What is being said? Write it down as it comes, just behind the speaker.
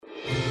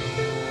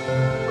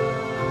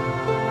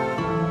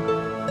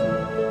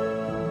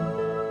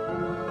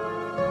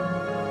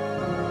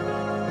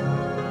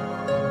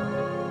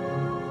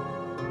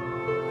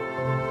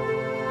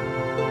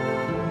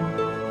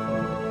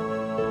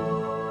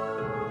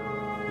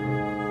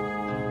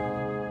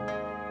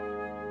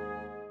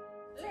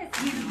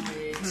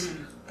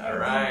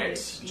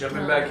Alright,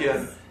 jumping back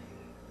in.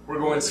 We're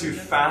going to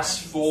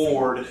fast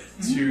forward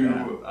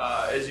to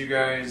as you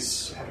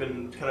guys have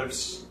been kind of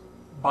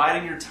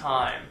biding your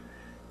time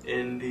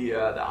in the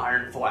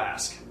Iron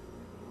Flask.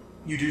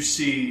 You do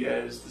see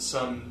as the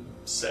sun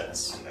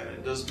sets and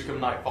it does become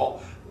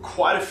nightfall,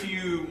 quite a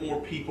few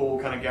more people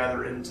kind of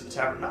gather into the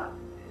tavern. Not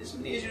as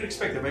many as you'd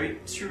expect. There may be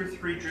 2 or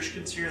 3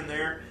 Drishkins here and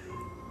there.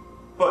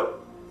 But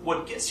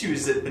what gets you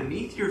is that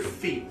beneath your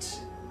feet,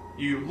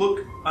 you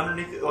look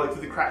underneath, like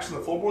through the cracks in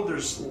the floorboard,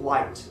 there's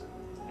light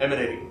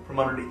emanating from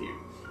underneath you.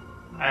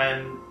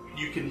 And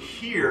you can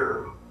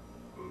hear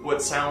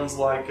what sounds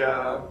like,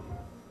 just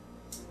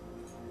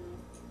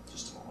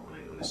a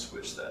moment, let me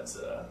switch that, that's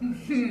a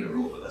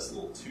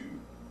little too,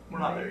 we're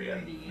not there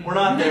yet. We're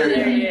not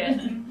there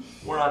yet.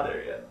 We're not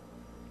there yet.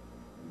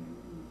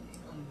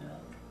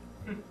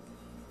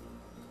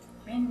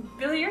 Man,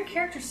 Billy, your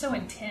character's so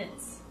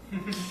intense.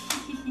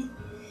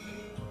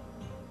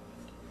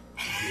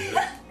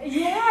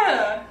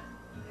 Yeah.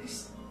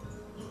 It's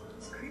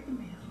creeping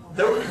me out.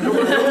 There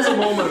was a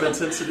moment of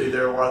intensity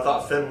there where I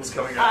thought Finn was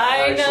coming out.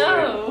 I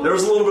know. There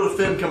was a little bit of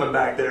Finn coming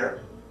back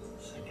there.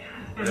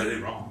 What did I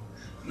do wrong?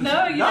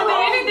 No, you didn't do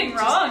anything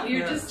wrong.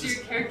 Your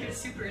character's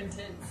super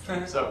intense.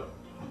 So,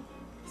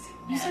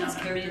 You said it's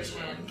Came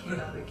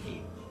out of the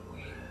keep.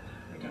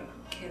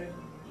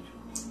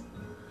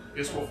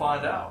 guess we'll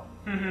find out.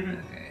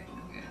 Okay.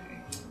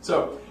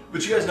 So,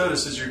 what you guys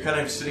notice is you're kind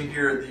of sitting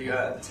here at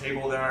the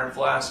table of the Iron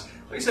Flask.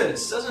 Like I said, it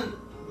doesn't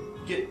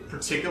get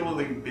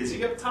particularly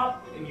busy up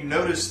top, and you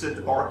notice that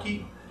the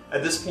barkeep,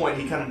 at this point,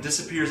 he kind of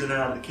disappears in and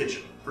out of the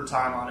kitchen for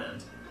time on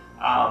end.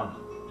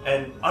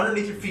 And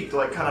underneath your feet,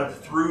 like kind of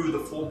through the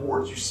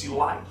floorboards, you see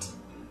light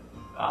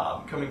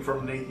coming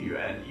from beneath you,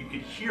 and you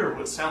could hear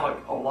what sound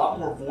like a lot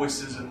more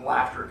voices and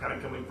laughter kind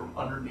of coming from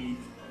underneath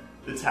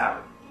the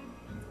tavern.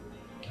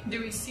 Do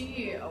we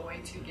see a way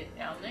to get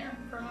down there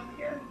from up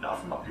here? Not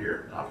from up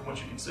here, not from what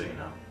you can see,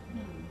 no.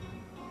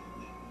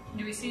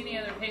 Do we see any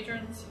other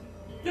patrons?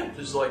 Yeah,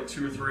 there's like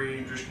 2 or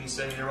 3 Drishkins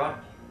standing nearby.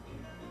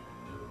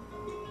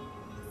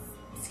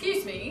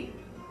 Excuse me.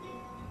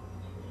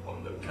 One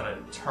of them kind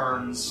of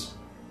turns.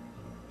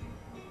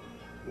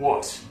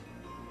 What?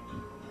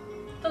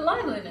 The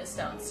liveliness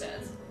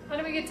downstairs. How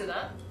do we get to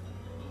that?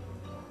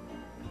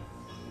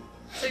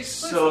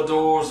 Cellar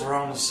doors are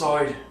on the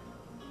side.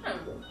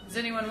 Is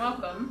anyone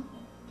welcome?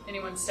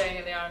 Anyone staying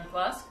at the Iron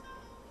Flask?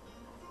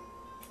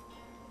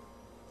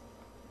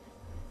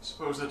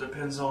 Suppose it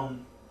depends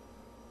on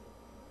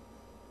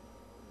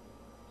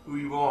who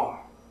you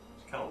are.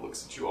 She kind of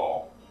looks at you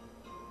all.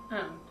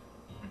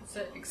 Is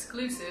it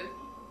exclusive?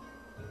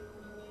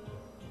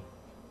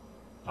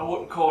 I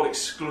wouldn't call it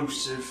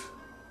exclusive.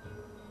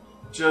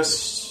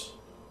 Just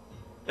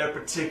they're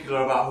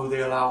particular about who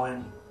they allow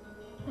in.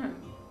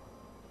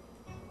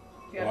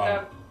 You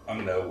have to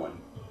I'm no one.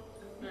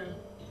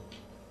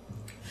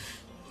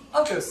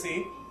 I'll go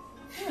see.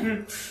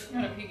 You want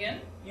to peek in?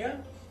 Yeah.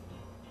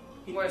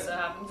 Worst that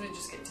happens, we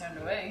just get turned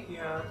away.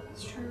 Yeah,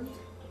 it's true.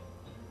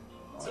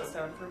 So it's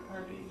down for a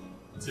party.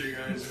 So you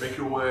guys make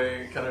your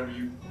way, kind of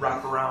you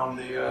wrap around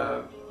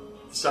the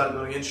side of the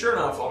building, and sure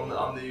enough, on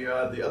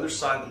the other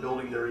side of the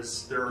building there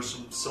are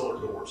some cellar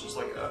doors. It's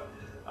like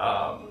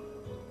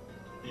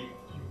you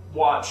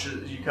watch,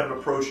 you kind of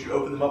approach, you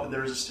open them up, and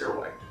there's a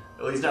stairway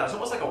that leads down. It's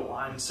almost like a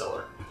wine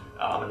cellar,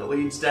 and it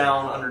leads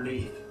down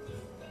underneath.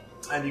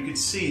 And you can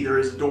see there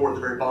is a door at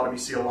the very bottom. You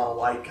see a lot of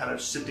light kind of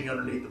sifting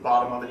underneath the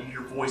bottom of it. You hear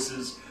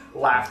voices,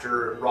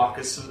 laughter,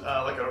 raucous,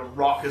 like a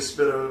raucous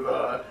bit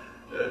of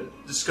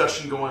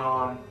discussion going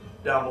on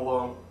down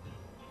below.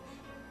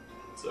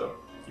 So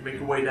you make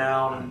your way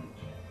down, and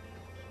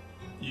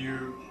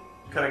you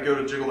kind of go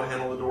to jiggle the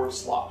handle of the door.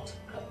 It's locked.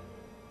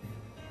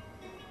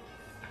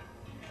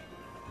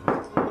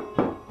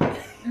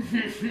 You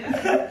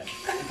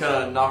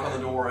kind of knock on the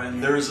door,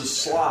 and there's a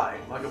slide,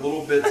 like a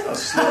little bit, a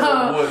sliver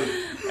of wood,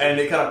 and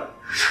it kind of,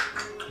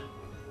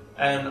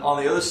 and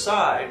on the other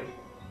side,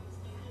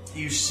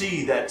 you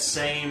see that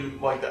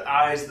same, like the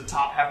eyes, the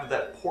top half of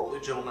that portly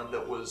gentleman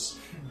that was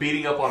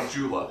beating up on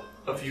Jula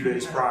a few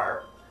days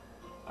prior,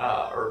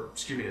 or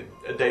excuse me,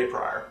 a day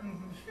prior.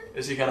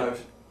 Is he kind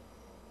of,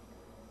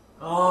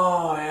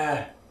 oh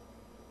yeah,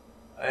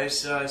 I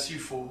see you,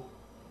 fool.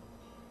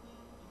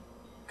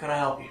 Can I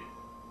help you?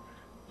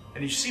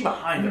 And you see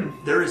behind him,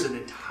 there is an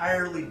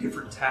entirely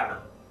different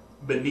tavern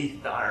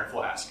beneath the Iron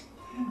Flask.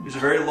 There's a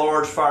very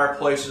large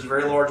fireplace, there's a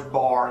very large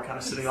bar kind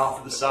of sitting off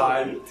to the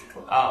side.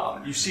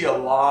 You see a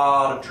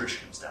lot of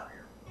Drishkins down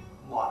here.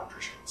 A lot of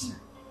Drishkins.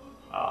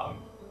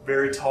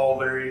 Very tall,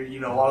 very,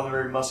 a lot of them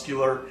very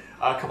muscular.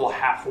 A couple of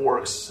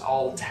half-orcs,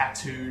 all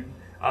tattooed.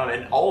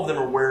 And all of them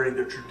are wearing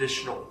their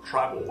traditional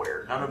tribal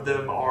wear. None of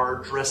them are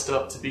dressed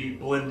up to be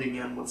blending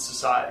in with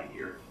society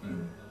here.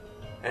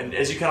 And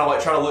as you kind of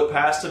like try to look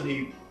past him,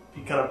 he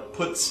kind of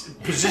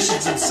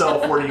positions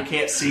himself where you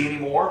can't see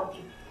anymore.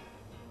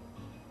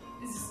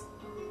 Is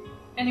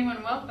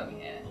anyone welcome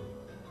here?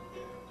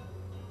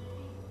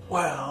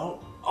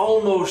 Well,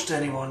 almost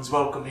anyone's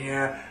welcome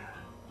here,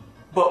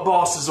 but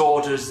boss's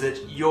orders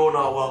that you're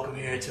not welcome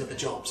here until the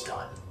job's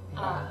done.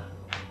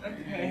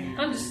 Okay.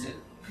 Understood.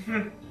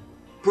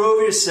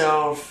 Prove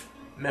yourself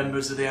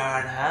members of the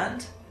Iron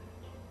Hand,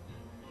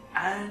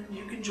 and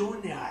you can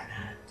join the Iron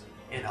Hand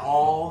in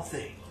all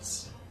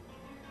things.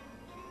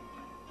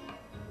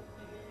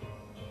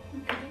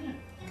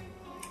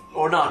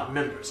 Or not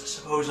members, I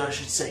suppose I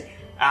should say.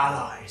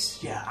 Allies.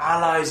 Yeah,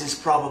 allies is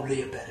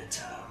probably a better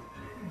term.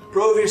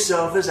 Prove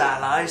yourself as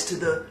allies to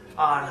the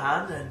Iron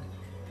Hand, and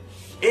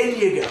in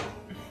you go.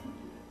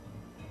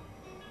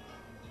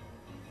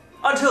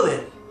 Until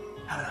then,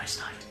 have a nice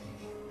night.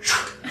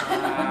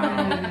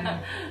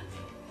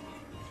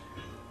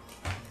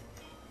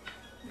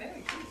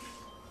 Very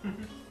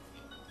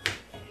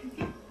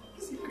good.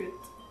 Secret.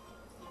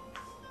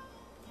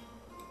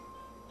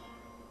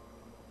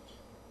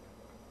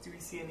 Do we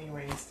see any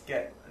ways to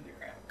get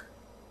underground?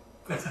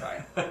 That's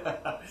fine.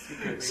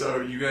 Secretly.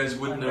 So you guys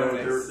would know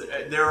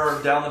there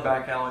are down the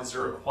back alleys.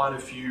 There are quite a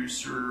few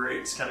sewer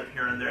grates, kind of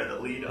here and there,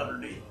 that lead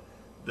underneath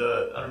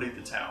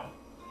the town.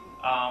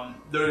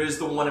 There is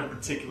the one in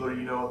particular,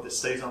 you know, that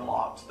stays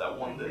unlocked. That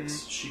one that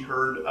she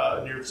heard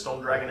near the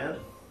Stone Dragon Inn.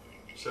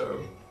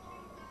 So,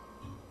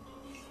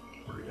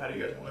 how do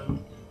you guys want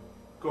to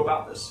go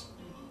about this?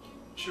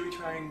 Should we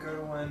try and go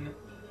to one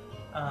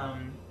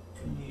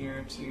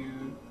near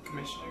to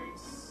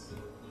Commissioners?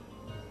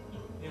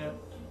 You know,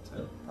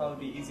 to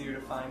probably be easier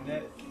to find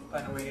a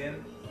way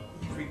in.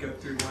 If we go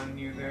through one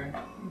near there.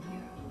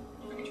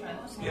 We can try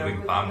that. Yeah, we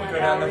can find go one.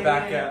 down the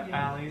back Yeah.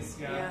 alleys.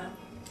 Yeah.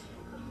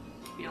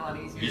 Be a lot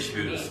easier. You should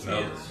be able to for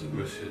smell me the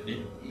sewer, shouldn't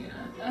you?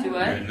 Yeah. Do You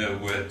I? know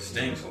where it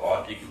stinks a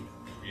lot. You can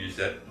use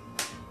that.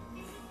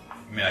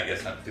 I mean, I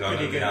guess not. I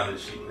Pretty know good. now that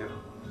if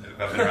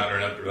I've been around her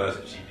enough to realize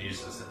that she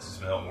uses the sense of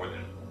smell more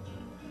than.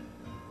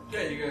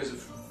 Yeah, you guys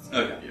have.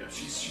 Okay. Yeah,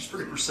 she's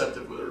pretty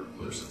perceptive with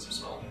her sense of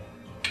smell.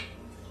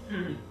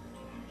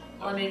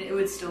 Well, I mean, it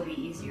would still be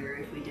easier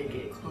if we did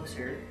get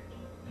closer.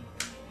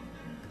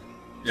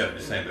 Yeah, I'm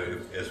just saying that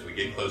as we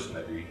get closer,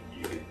 maybe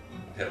you could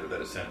have a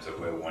better sense of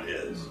where one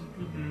is.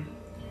 Mm-hmm.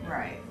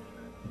 Right.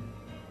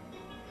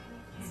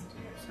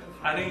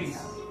 I think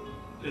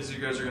as you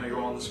guys are going to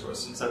go on this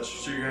quest, since that's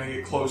so you're going to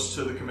get close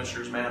to the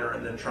Commissioner's Manor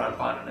and then try and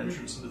find an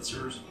entrance into the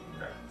sewers.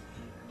 Okay.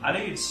 I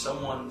need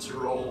someone to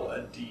roll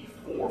a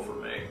D4 for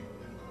me.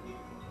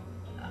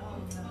 Oh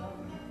no.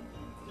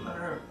 I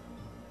don't know.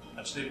 I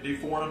just need a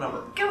D4 and a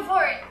number. Go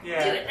for it!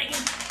 Yeah. Do it, Megan!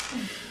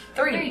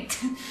 3.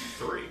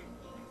 3.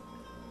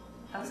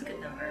 That was a good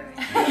number.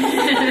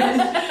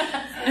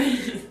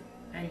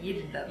 I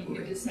needed that You for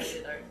can it.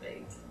 decide our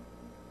fate.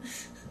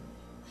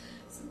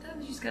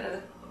 Sometimes you just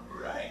gotta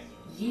Right.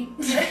 yeet,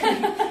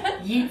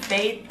 yeet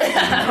faith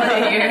out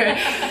of here.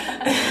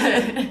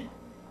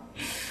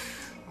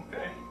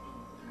 Okay.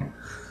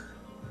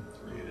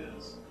 3 it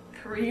is.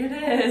 3 it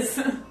is.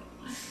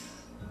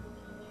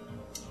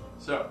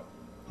 So,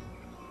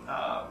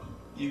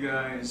 you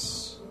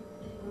guys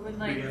We would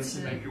like begin to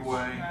make your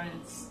way. try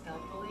and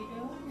stealthily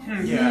go.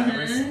 Yeah,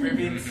 we're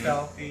being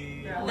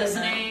stealthy. Yeah.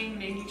 Listening,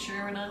 making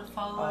sure we're not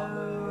Followed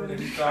followed.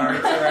 and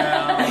guards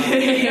around. I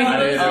need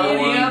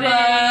everyone,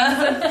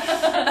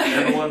 Yeah.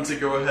 everyone to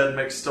go ahead and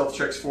make stealth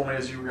checks for me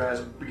as you guys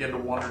begin to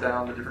wander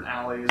down the different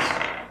alleys.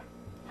 I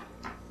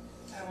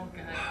won't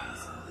go ahead.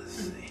 Let's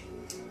see.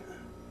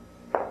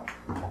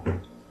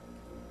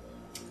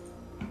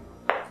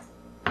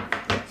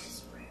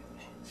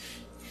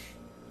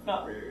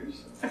 Not Rouge.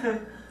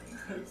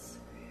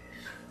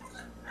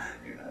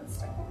 You're not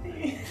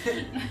stealthy.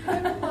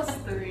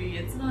 +3.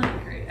 It's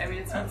not great. I mean,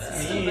 it's not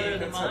That's bad. me. better than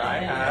That's mine. what I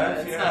have.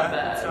 It's Yeah, not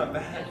bad. It's not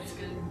bad. That's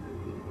good.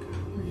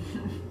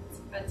 It's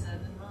better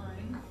than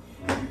mine.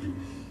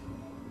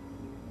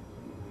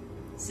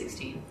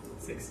 16.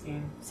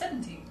 16.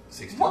 17.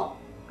 16. What?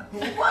 Oh,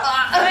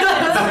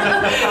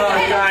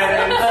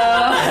 guidance.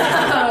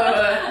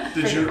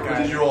 Did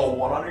you roll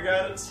 1 on your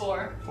guidance?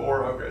 4.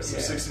 4, okay, so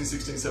Yeah. 16,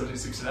 16, 17,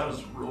 16. That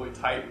was really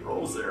tight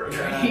rolls there,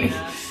 okay?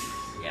 Yeah.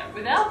 Yeah,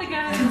 without the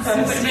guidance, it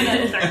would have been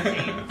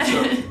at 13.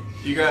 So,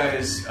 you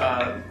guys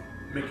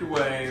make your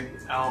way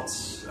out,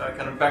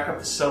 kind of back up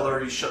the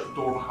cellar, you shut the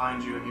door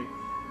behind you, and you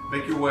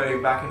make your way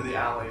back into the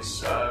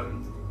alleys,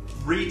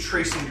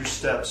 retracing your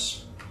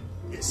steps.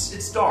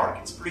 It's dark,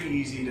 it's pretty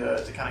easy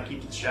to kind of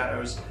keep the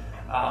shadows.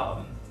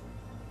 None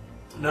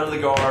of the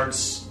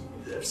guards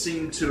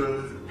seem to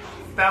have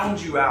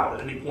found you out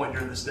at any point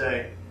during this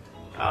day.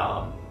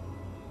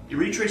 You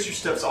retrace your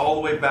steps all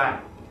the way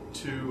back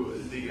to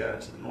the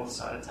north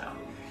side of town.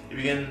 You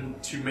begin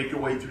to make your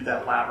way through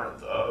that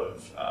labyrinth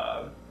of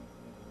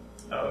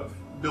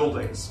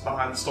buildings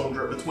behind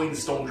between the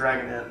Stone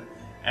Dragon Inn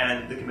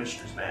and the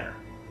Commissioner's Manor.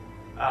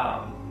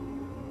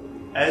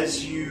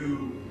 As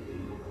you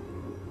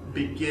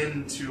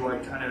begin to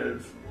kind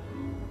of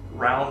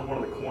round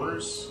one of the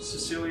corners,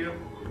 Cecilia,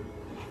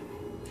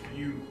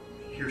 you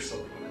hear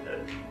something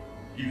ahead.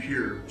 You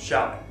hear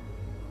shouting.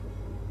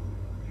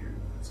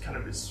 It's kind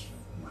of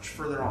much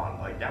further on,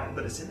 down,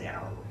 but it's in the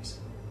alleyways.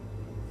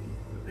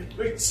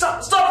 Wait,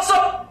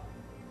 stop!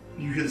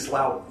 You hear this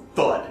loud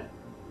thud,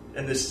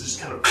 and this just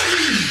kind of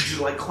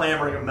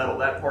clamoring of metal.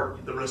 That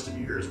part, the rest of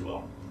you hear as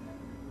well,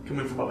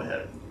 coming from up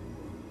ahead.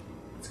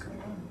 What's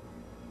going on?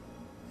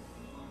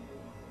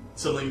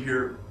 Suddenly you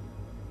hear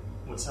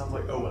what sounds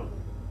like Owen.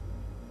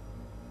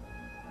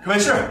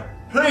 Commissioner,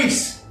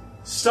 please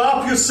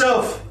stop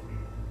yourself.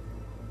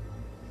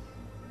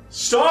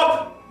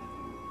 Stop!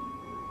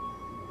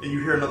 And you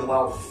hear another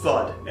loud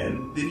thud,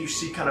 and then you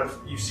see a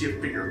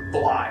figure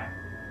fly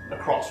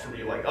across from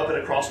you, like up at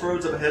a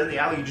crossroads up ahead in the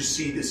alley. You just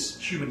see this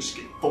human just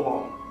get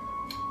flung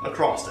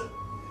across it.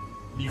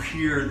 You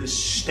hear this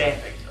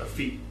stamping of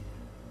feet.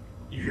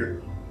 You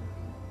hear.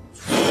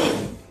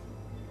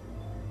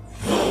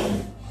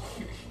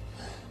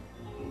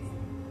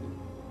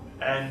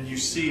 And you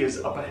see as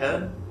up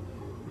ahead,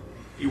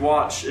 you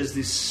watch as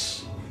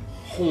these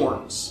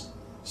horns,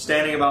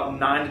 standing about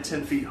 9 to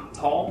 10 feet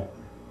tall,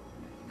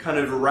 kind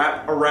of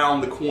wrap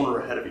around the corner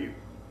ahead of you.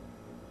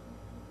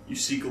 You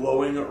see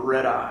glowing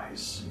red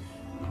eyes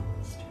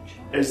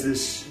as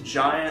this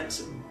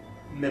giant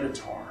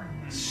minotaur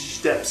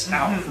steps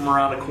out from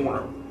around the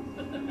corner.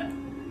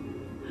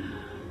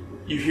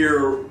 You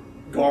hear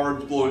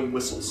guards blowing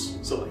whistles,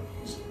 so like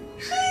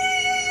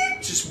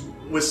just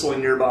whistling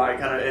nearby,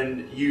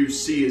 and you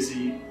see as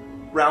he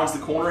rounds the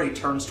corner, he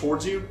turns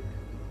towards you,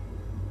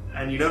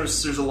 and you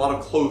notice there's a lot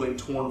of clothing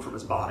torn from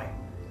his body,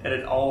 and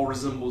it all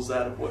resembles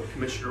that of what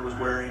Commissioner was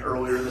wearing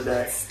earlier in the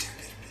day.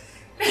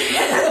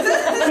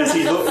 As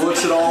he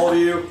looks at all of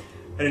you,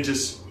 and it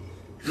just...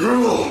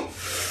 I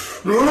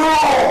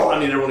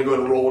need everyone to go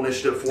ahead and roll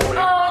initiative for me. Oh no!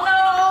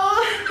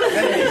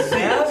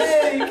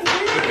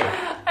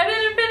 I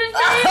didn't finish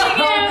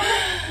reading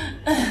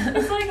it!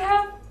 It's like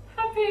half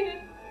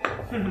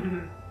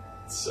painted.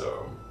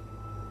 So...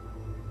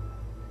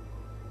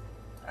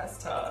 That's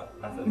tough.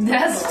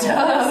 That's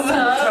tough.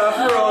 Tough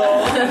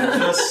roll.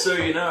 Just so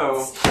you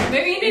know...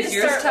 Maybe you need Is to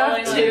yours start tough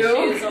rolling like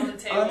too? shoes on the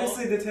table.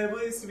 Honestly, the table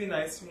used to be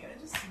nice to me.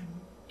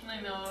 I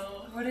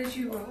know. What did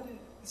you roll?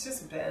 It's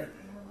just bent.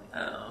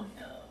 Oh.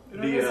 The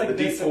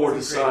D4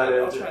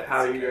 decided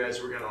how you guys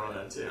were going to run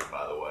into him,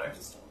 by the way.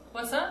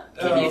 What's that?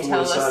 Can you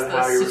tell us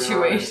the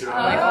situation?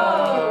 Like,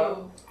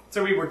 Oh.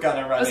 So we were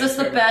gonna run. was this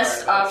into the him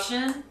best regardless.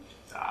 option?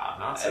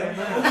 Not saying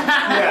that.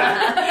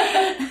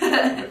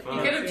 Yeah.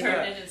 You could have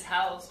turned in his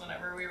house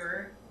whenever we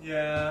were.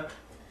 Yeah.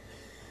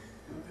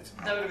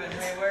 That would have been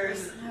way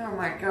worse. Oh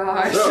my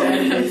gosh. So,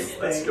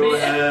 let's go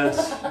ahead.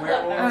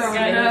 Werewolves. Oh,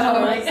 Guy no.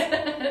 doesn't like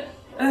it.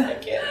 I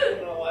can't. I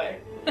don't know why.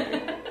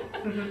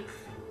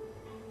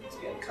 It's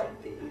getting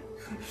comfy.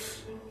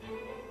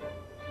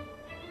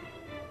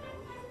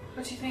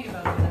 What you think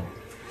about it?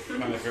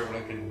 Trying to figure out what I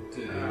can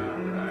do.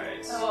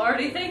 Alright. Oh,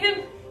 already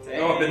thinking?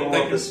 Oh, I've been Pull up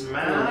thinking this for a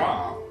map.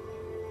 while.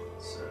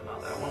 So, not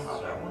that one, not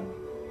that one.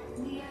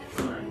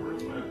 Alright,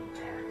 where's that?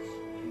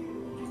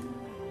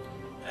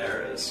 There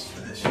it is.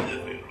 This should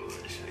definitely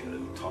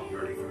talk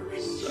dirty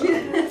first. So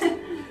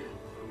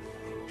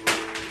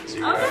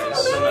you guys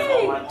send up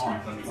all my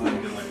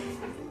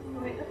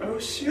Oh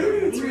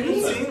shoot! We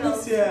haven't seen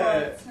this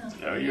yet.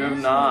 No, you have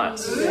not.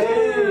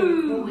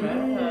 Ooh. I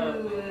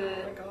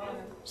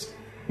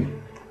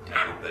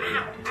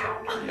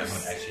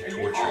haven't actually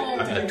tortured.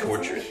 I'm not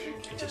tortured.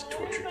 I just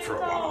tortured for a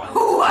while.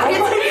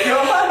 What?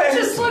 God.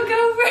 Just look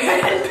over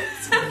it.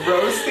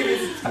 Roasting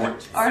is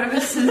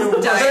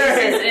Artemis's dice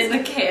is in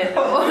the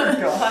candle. Oh my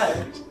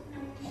god.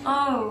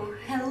 Oh,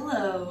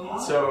 hello.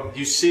 So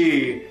you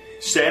see,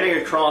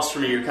 standing across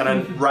from you, kind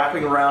of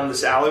wrapping around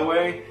this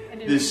alleyway,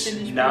 this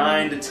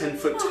 9 to 10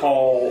 foot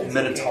tall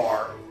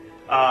minotaur.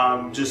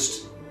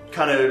 Just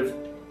kind of.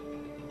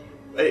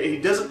 He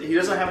doesn't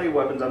have any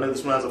weapons. I know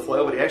this one has a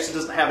flail, but he actually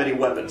doesn't have any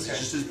weapons. It's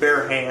just his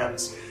bare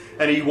hands.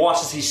 And he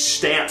watches, he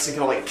stamps and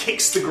kind of like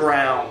kicks the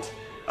ground.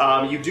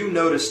 You do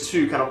notice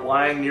too, kind of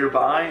lying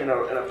nearby in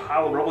a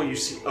pile of rubble, you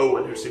see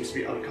Owen, who seems to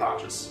be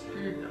unconscious.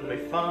 And they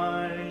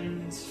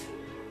find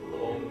a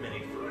little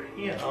mini for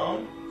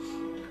him.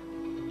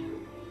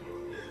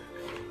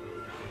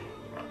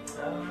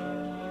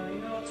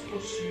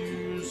 Let's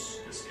use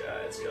this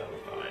guy. It's gotta be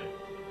fine,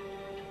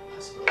 I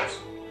suppose,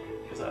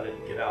 because I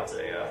didn't get out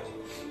a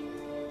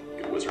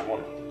good wizard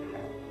one.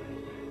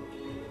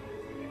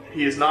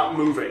 He is not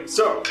moving.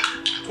 So,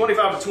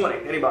 25 to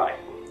 20. Anybody?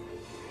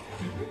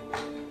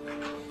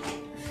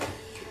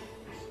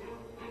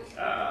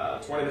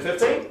 20 to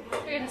 15?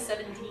 I got a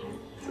 17.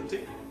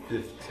 15?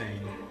 15.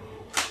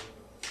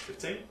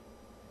 15?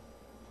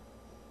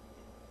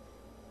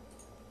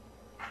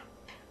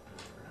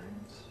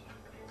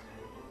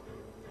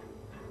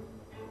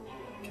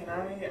 Can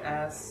I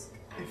ask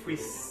if we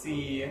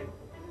see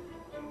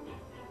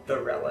the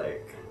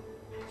relic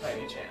by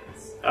any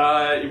chance?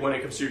 When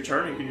it comes to your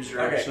turn, you can use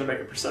your action to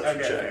make a perception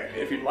check Okay.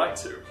 if you'd like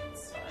to.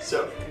 It's fine.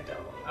 So,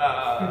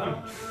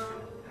 I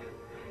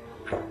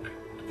don't.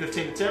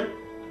 15 to 10?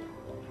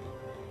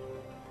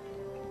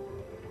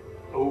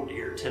 Oh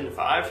dear, 10 to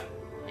 5?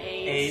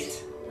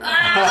 8.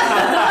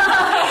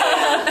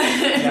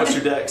 What's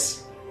your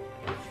dex?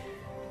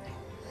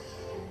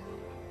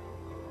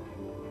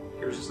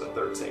 Yours is a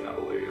 13, I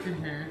believe.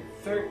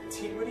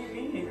 13? What do you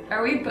mean?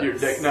 Are we both? Your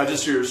no,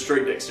 just your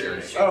straight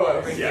dexterity. Oh,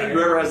 over Yeah, here.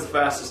 whoever has the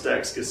fastest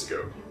dex gets to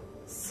go.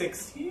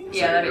 16?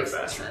 Yeah, that So you makes go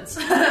more faster.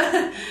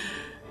 sense.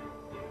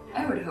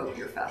 I would hope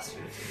you're faster,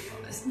 to be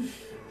honest.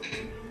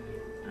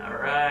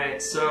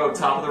 Alright, so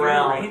top of the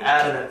round,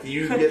 Adeneth,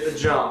 you get the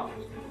jump.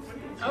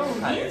 Oh,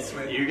 Highest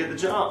with You get the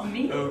jump.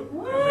 me? Oh.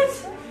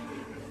 What?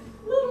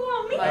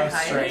 Me? My Oh,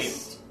 straight.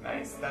 highest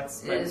Nice.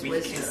 That's my is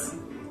weakest.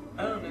 wisdom,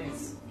 Oh,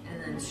 nice.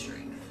 and then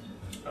strength.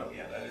 Oh,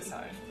 yeah, that is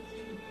high.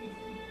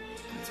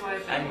 That's why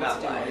I've I'm been not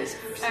able to do wise.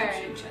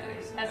 perception Alright.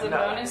 checks. As I'm a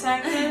not- bonus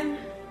action,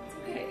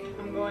 Okay.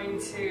 I'm going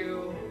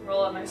to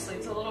roll up my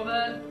sleeves a little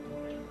bit.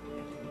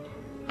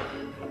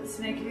 Let's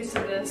make use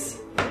of this.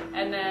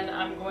 And then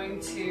I'm going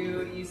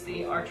to use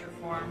the archer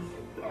form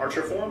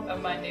Archer form?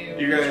 of my new.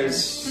 You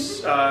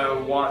guys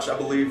watch, I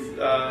believe,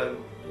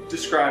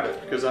 describe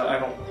it, because I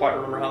don't quite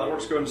remember how that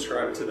works. Go and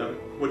describe it to them,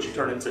 what you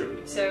turn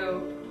into.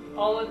 So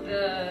all of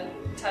the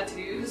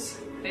tattoos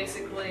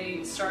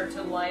basically start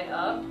to light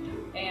up,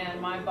 and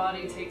my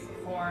body takes the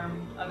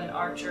form of an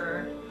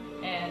archer,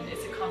 and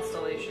it's a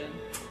constellation.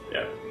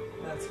 Yeah.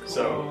 That's cool.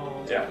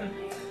 So, yeah.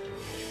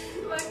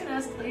 I can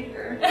ask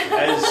later.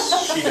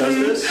 As she does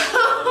this,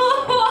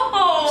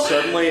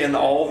 suddenly in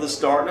all of this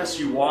darkness,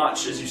 you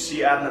watch as you see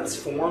Adeneth's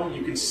form,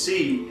 you can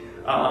see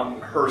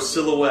her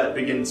silhouette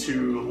begin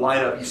to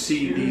light up. You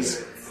see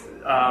these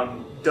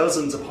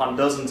dozens upon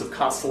dozens of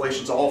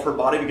constellations, all of her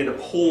body begin to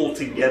pull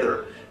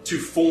together to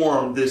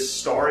form this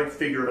starry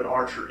figure of an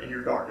archer in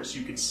your darkness.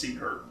 You can see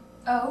her.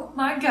 Oh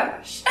my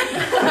gosh.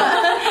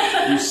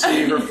 You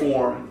see her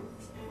form.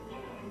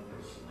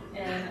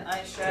 And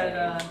I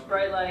shed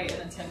bright light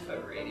in a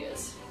 10-foot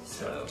radius.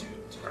 So,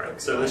 Alright,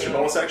 so that's your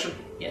bonus action?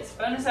 yes,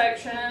 bonus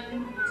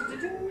action.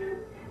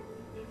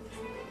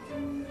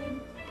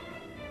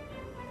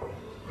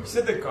 You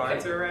said the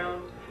guards are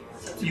around?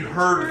 You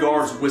heard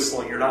guards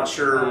whistling. You're not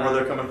sure where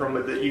they're coming from,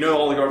 but you know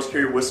all the guards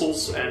carry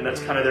whistles, and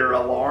that's kind of their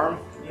alarm.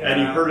 And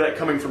you Yeah. heard that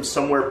coming from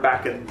somewhere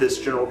back in this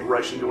general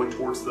direction, going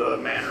towards the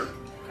manor.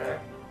 Okay.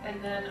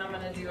 And then I'm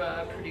going to do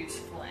a produce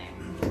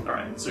flame.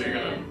 Alright, so you're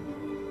gonna...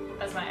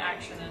 And as my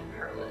action and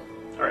hurl it.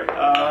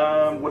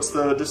 Alright, what's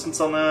the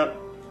distance on that?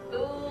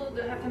 Oh,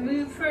 do I have to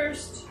move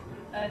first?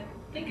 I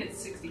think it's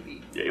 60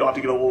 feet. Yeah, you'll have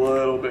to get a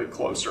little bit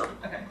closer.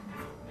 Okay.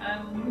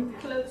 I'll move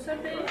closer a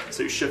bit.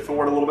 So you shift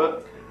forward a little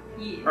bit.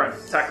 Yes. Alright,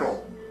 attack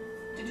roll.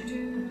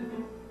 Do-do-do.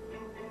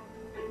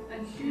 I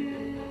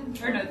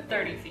did... Or no,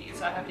 30 feet,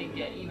 so I have to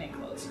get even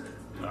closer.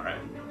 Alright,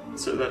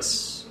 so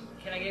that's...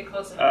 Can I get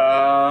close enough?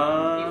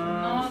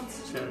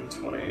 If not- 10,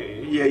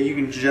 20... Yeah, you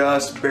can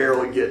just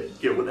barely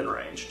get within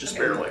range. Just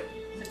Okay. barely.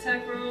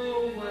 Attack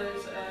roll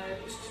was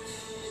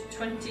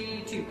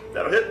 22.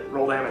 That'll hit.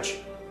 Roll damage.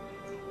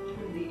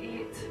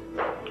 The 8.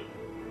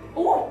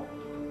 Oh!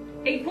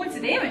 8 points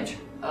of damage.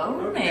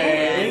 Oh Okay.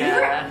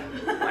 man.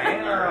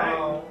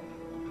 Wow.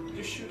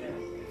 Just shoot it.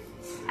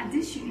 I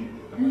did shoot.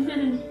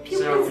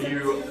 So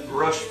you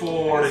rush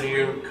forward and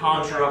you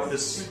conjure up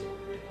this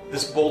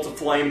bolt of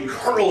flame. You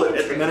hurl it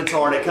at the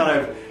Minotaur, and it kind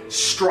of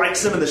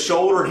strikes him in the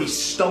shoulder, and he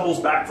stumbles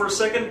back for a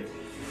second.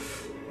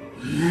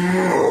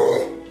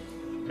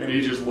 And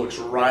he just looks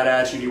right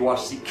at you, and you watch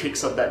as he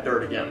kicks up that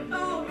dirt again.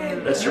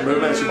 That's your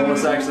movement, that's your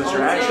bonus action, that's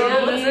your action.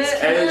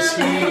 As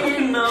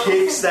he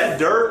kicks that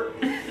dirt,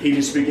 he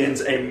just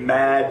begins a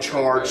mad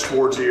charge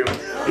towards you.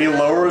 He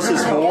lowers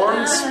his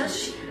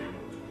horns.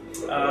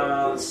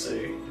 Let's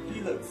see.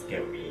 He looks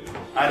scary.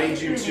 I need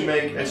you to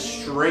make a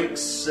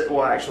strength.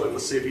 Well, actually,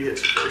 let's see if he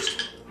hits you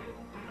first.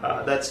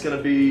 That's going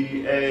to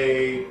be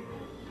a.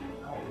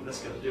 Oh,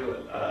 that's going to do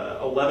it.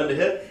 11 to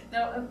hit.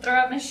 No, throw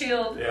out my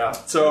shield. Yeah.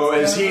 So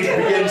as he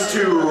begins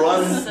to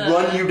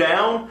run you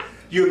down,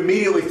 you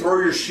immediately throw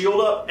your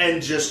shield up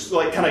and just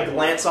like kind of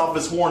glance off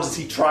his horns as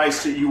he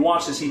tries to. You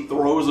watch as he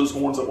throws those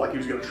horns up like he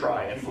was going to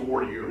try and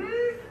gore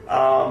you.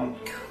 Oh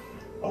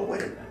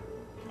wait a minute.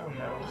 Oh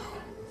no.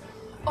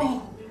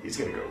 Oh. He's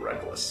going to go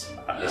reckless.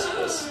 I missed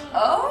this.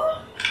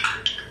 Oh.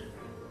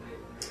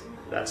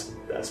 That's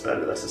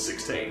better. That's a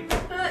 16.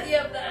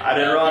 Yep, that. I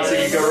didn't realize he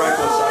could go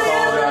reckless.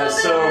 I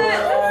apologize. So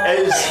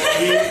as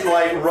he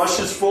like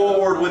rushes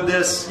forward with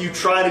this, you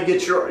try to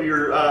get your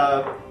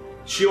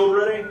shield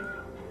ready.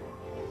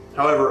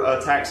 However,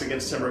 attacks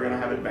against him are going to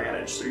have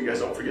advantage, so you guys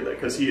don't forget that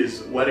because he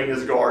is letting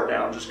his guard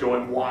down, just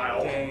going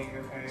wild. Dang,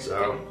 okay.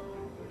 So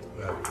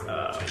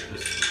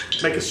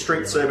make a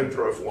strength saving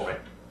throw for me.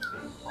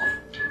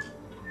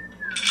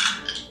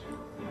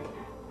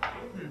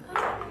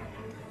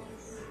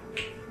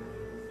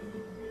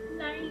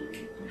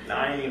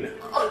 Nine.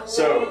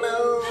 So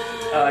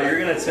you're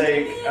going to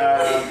take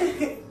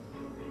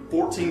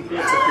 14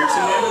 points of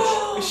piercing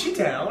damage. Is she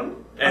down?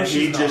 And Oh, she's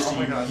he not. just Oh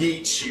my God.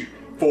 yeets you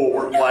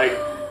forward. Like,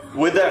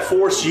 with that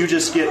force, you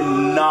just get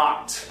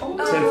knocked 10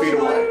 feet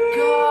away.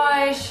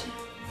 Gosh.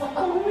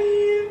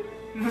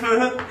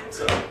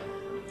 So,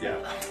 yeah.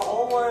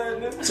 All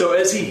one. So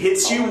as he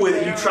hits you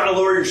with, you try to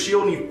lower your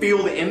shield and you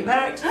feel the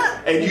impact,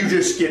 and you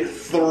just get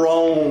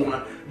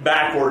thrown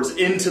backwards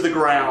into the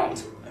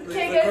ground.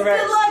 Okay, guys,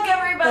 good luck,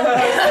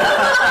 everybody.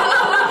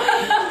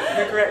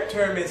 The correct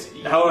term is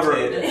yeeted. However,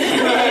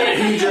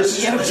 he just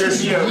yeets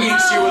you with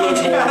those horns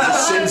and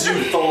sends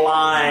you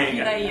flying.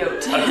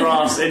 symbiote.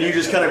 across, and you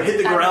just kind of hit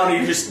the ground,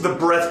 and the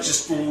breath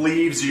just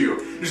leaves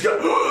you. You just go.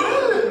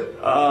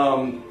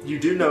 You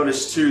do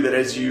notice too that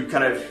as he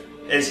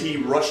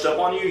rushed up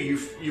on you,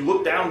 you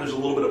look down. There's a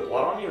little bit of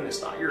blood on you, and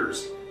it's not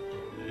yours.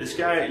 This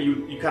guy,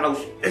 you kind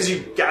of, as you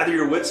gather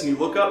your wits and you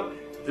look up,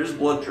 there's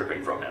blood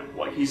dripping from him.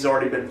 Like he's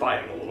already been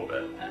fighting a little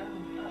bit.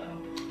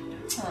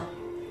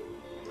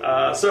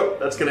 So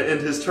that's going to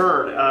end his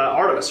turn.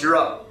 Artemis, you're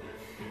up.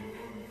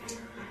 So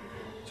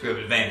we have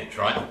advantage,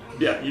 right?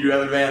 Yeah, you do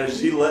have advantage.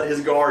 He let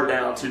his guard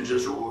down to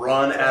just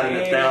run at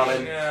it down,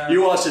 and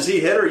you watched as he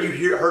hit her.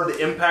 You heard the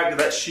impact of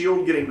that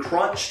shield getting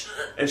crunched,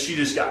 and she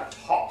just got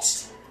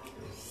tossed.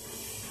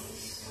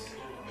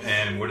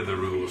 And what are the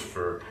rules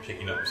for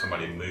picking up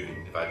somebody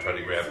moving? If I try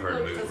to grab her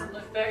and move Doesn't her,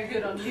 look very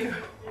good on you.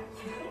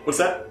 What's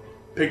that?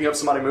 Picking up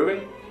somebody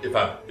moving? if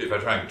I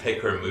try and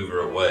take her and move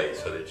her away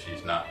so that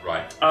she's not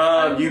right.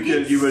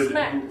 You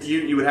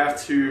would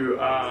have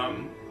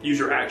to use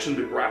your action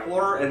to grapple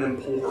her and then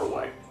pull her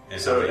away. And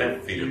so how many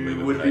and feet of you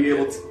movement would would I be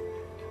able get?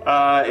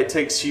 to. It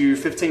takes you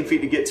 15 feet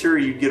to get to her.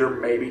 You get her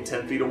maybe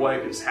 10 feet away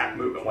because it's half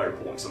movement while you're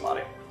pulling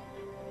somebody.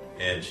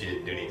 And she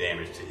didn't do any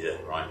damage to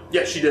it, right?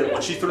 Yeah, she did.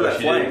 When she threw that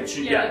she flame,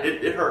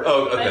 did? it hurt.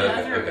 Oh, okay,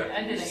 I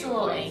okay. did Just a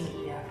little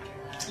angry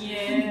after that.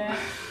 Yeah.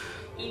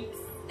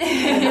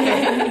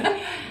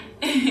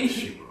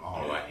 She was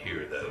all right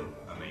here, though.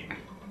 I mean,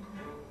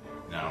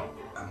 no,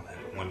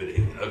 one bit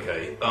of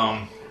okay.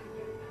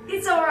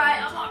 It's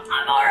alright,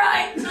 I'm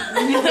alright.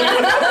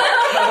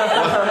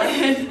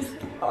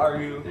 Are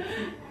you?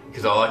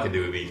 Because all I can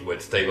do would be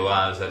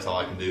stabilize. That's all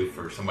I can do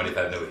for somebody if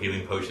I have no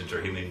healing potions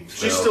or healing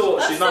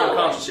spells. She's not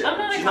unconscious yet. I'm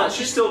not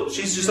unconscious.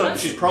 She's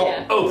prone.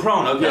 Yeah. Oh,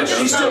 prone. Okay. Yeah, okay,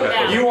 she's still.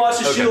 okay. You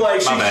watch as she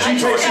like she My bad.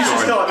 takes. She's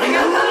just still. She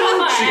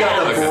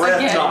got the Okay.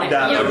 breath knocked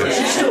out of her. Okay.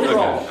 She's still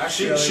prone.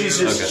 Okay. She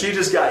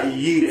just got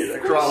yeeted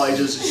across, like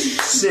just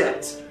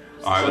sent.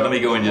 All right, well, let me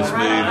go and just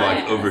move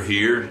like over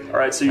here. All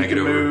right, so you I get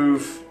can over.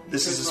 move.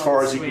 This is as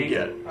far as you can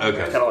get.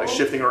 Okay. Kind of like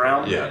shifting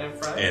around. Yeah, in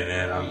front. and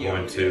then I'm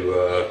going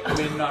to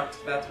We knocked.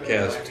 That's what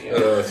cast. it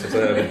was. Since I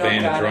have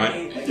advantage,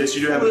 right? Yes,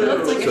 you do have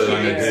Looks like a. So a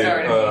I'm shooting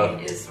star gonna to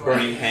me is do what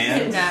burning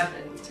hands.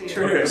 happened to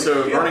Okay,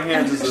 so burning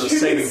hands is a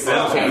saving That's throw.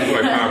 what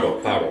I'm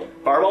doing. Fireball.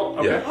 Fireball.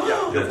 Okay. Yeah.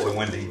 Yeah. That's a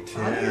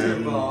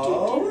 1d10.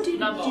 Ball.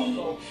 Not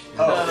ball.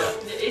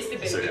 Oh. It's the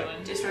big So, yeah.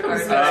 one.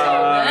 disregard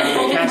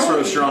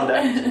Castros, you're on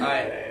deck.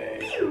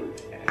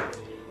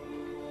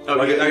 Oh,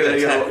 I gotta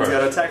you attack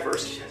gotta attack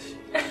first.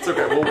 It's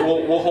okay.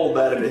 We'll hold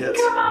that if it hits.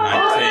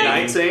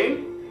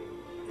 19.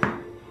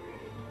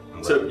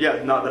 So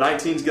yeah, no, the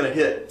 19's gonna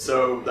hit.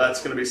 So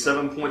that's gonna be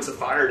 7 points of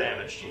fire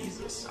damage.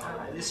 Jesus.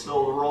 Alright, this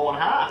spell is rolling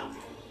high.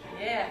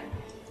 Yeah.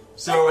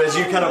 So as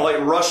you kind of like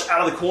rush out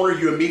of the corner,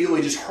 you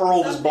immediately just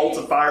hurl this bolt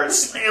of fire. It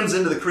slams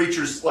into the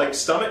creature's like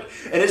stomach,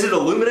 and as it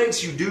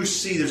illuminates, you do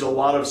see there's a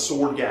lot of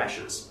sword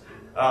gashes,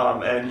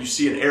 and you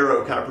see an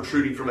arrow kind of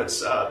protruding from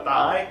its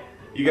thigh.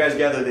 You guys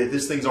gather that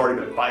this thing's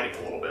already been fighting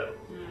a little bit.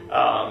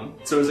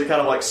 So as it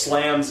kind of like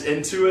slams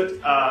into it,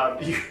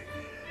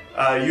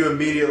 you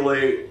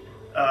immediately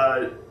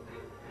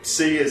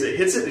see as it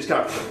hits it, it's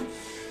kind of.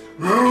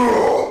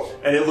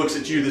 And it looks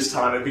at you this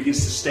time. It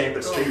begins to stamp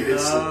its feet.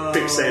 It's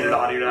fixated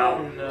on you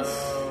now. No.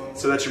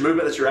 So that's your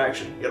movement. That's your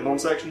action. You got a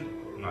bonus action.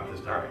 Not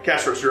this time.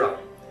 Castros, you're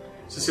up.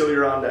 Cecilia,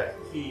 you're on deck.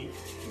 I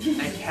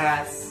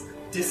cast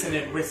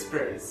Dissonant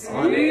Whispers.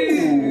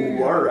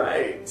 Ooh, all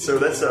right. So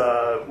that's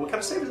what kind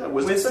of save is that?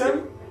 Wisdom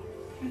save?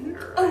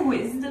 Oh,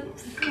 wisdom.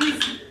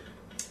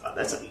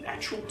 That's a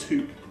natural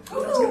 2.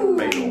 Ooh.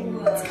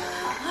 Fatal.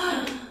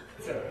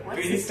 So, What's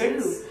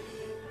 3d6.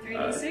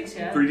 3d6,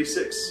 yeah.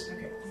 3d6.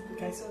 Okay. You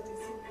guys saw this?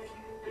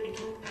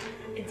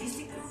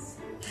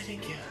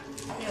 Thank you.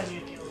 Yeah, you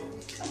do.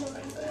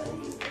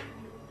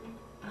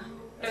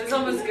 It was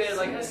almost good.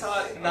 Like I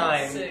saw it.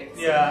 9. 6.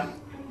 Yeah.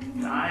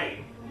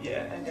 9.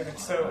 Yeah, I got it.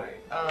 So,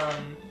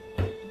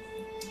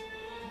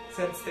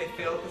 since they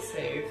failed the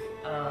save,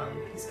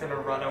 he's gonna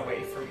run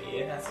away from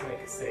me and has to make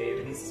a save,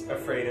 and he's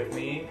afraid of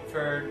me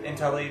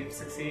until he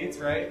succeeds,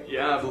 right?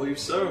 Yeah, I believe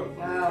so.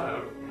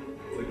 Wow.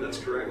 I believe that's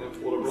correct. Let's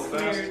pull it real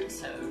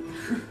fast.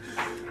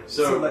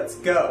 So So let's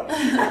go.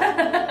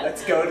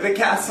 Let's go to the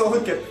castle,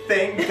 get the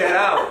thing, get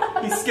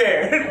out. He's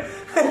scared.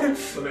 let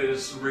me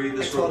just read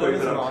this I real told him quick,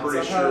 his but I'm mom's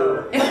pretty somehow.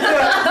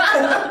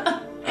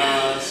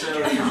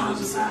 sure.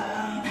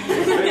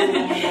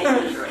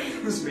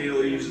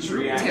 Immediately uses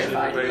reaction.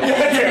 Terrified.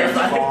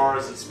 As far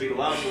as its speed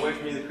allows away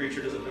from you, the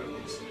creature doesn't move.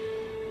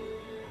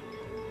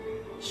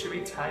 Should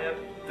we tie up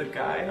the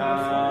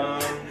guy?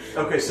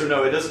 Okay, so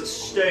no, it doesn't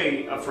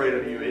stay afraid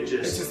of you. It It's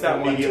just just that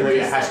one immediately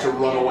turn. has to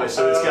run away.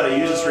 So it's got to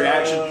use its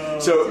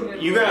reaction. So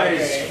you guys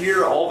Okay.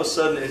 hear all of a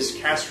sudden as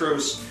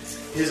Castros,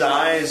 his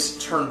eyes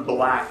turn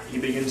black. He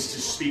begins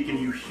to speak, and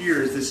you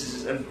hear as this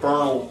is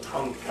infernal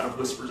tongue kind of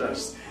whispers at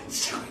us.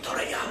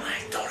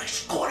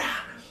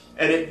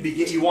 And it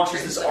begins. You watch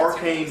as this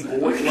arcane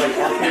voice, like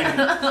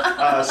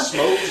arcane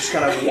smoke, just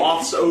kind of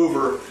wafts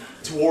over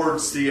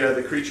towards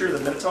the creature, the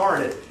Minotaur,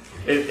 and it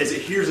as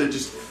it hears it,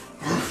 just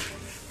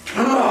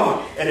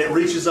and it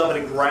reaches up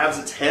and it grabs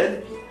its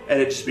head,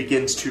 and it just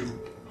begins to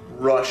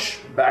rush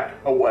back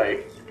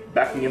away,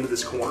 backing into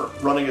this corner,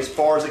 running as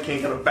far as it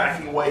can, kind of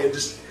backing away and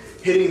just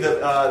hitting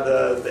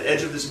the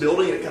edge of this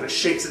building. And it kind of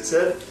shakes its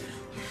head.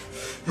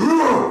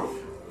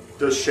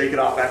 Does shake it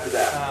off after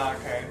that.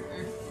 Okay.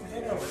 I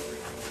know what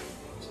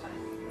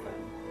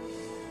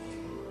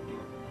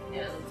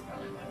Yeah, that's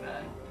probably my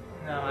bad.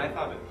 No, I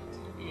thought it.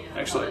 Yeah.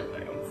 Actually,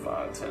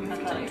 5, 10,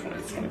 15, 20,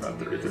 25,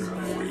 30,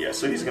 35, 40. Yeah,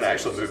 so he's going to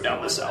actually move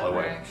down this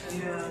alleyway.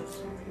 Yeah.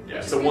 Yeah,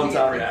 it's a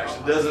one-time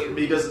reaction.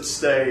 He doesn't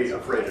stay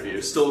afraid of you.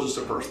 It's still just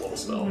a first level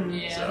spell.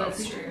 Yeah, So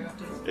that's true.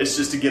 it's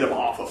just to get him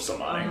off of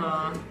somebody.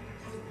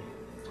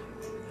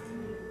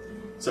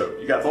 So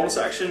you got bonus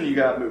action, you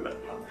got movement.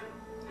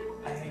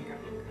 I think You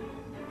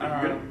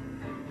good?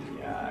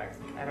 yeah,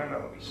 I don't know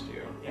what we should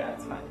do. Yeah,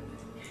 it's fine.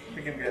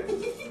 We can good.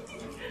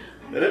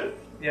 Did it?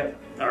 Yep.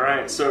 All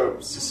right. So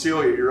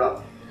Cecilia, you're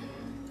up.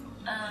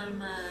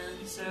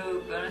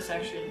 So bonus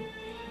action,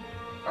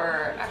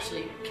 or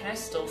actually, can I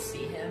still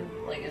see him?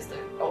 Like, is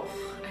there? Oh,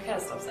 I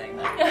gotta stop saying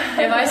that.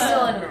 Am I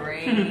still in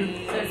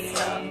range? That's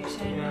tough.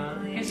 Yeah.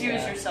 Because you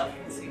as yourself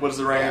can see. What is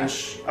the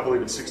range? I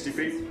believe it's 60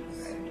 feet. Okay.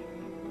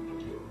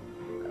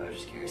 I was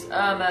just curious. So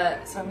I'm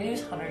gonna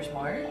use Hunter's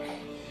Mark.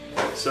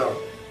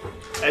 So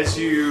as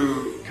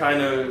you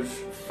kind of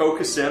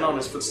focus in on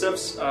his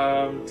footsteps,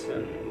 10,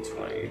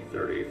 20,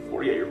 30,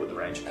 40, yeah, you're with the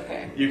range.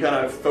 Okay. You kind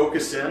of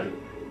focus in,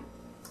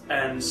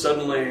 and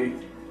suddenly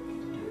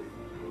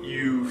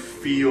you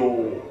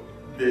feel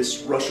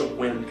this rush of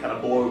wind kind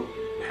of blow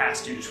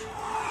past you, just,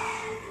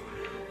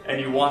 and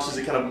you watch as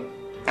it kind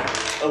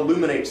of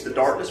illuminates the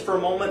darkness for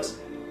a moment,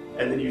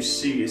 and then you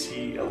see as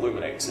he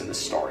illuminates in this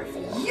starry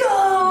form.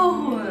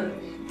 Yo,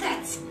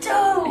 that's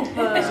dope.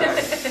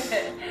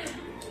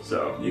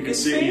 So you can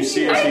see as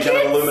he kind of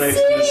illuminates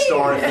in this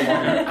starry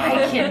form.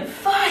 I can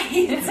fight.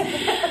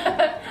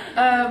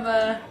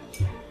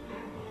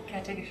 Can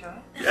I take a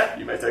shot? Yeah,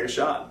 you may take a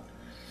shot.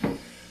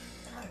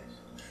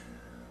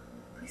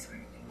 Please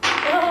work.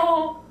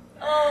 Oh!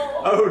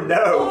 Oh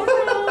no!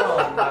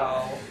 Oh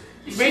no.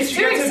 Wait, she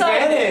too gets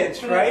excited.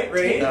 advantage, right?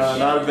 Rage?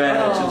 Not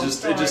advantage. Oh, It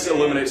just darn it.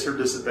 eliminates her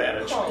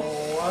disadvantage.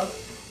 Oh.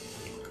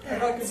 I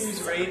thought because he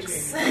was raging,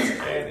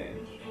 disadvantage.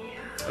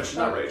 Oh, she's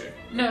not raging.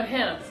 No,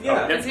 him.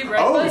 Yeah. Is he Oh,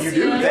 reckless? you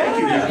do. Yeah. Thank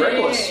you. He's Yeah,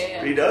 reckless. yeah,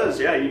 yeah. He does.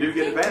 Yeah, you do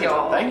get advantage.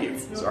 y'all. Thank you.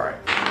 Sorry.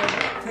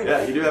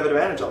 Yeah, you do have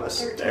advantage on this.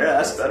 There,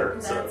 that's better.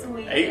 So That's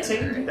way 18.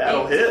 better.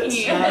 That'll hit.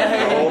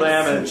 Yeah. Roll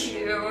damage. Thank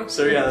you.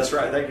 So yeah, that's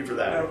right. Thank you for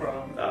that. No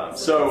problem.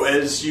 So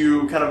as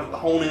you kind of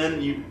hone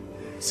in, you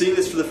seeing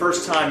this for the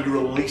first time, you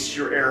release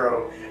your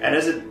arrow, and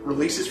as it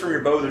releases from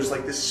your bow, there's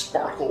like this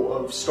sparkle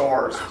of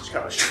stars that just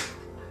kind of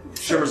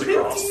shimmers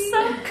across.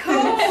 So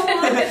cool.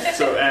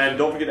 So and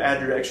don't forget to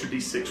add your extra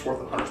d6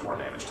 worth of Hunter's Mark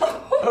damage to it.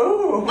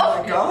 Oh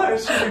my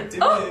gosh, you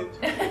did it.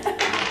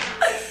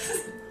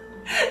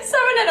 7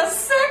 and a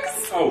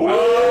 6. Oh, wow.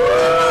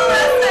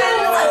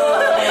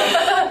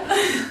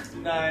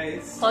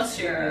 Nice. Plus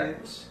your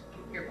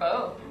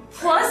bow.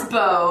 Plus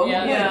bow.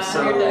 Yeah.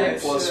 So Your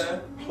dex. plus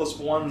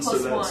 1, so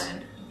Plus that's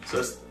 1. so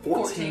that's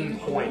 14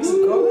 points.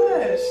 Oh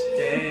gosh,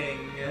 dang.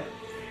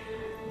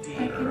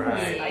 Deep.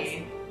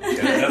 Right. Got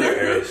another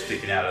arrow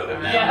sticking out of it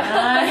now.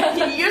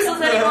 Yeah.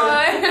 Useless anymore.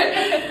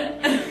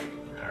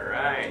 All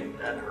right,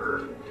 that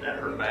hurt. That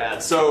hurt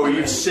bad. So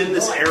you send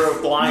this arrow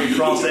flying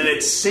across, and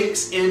it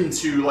sinks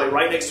into like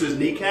right next to his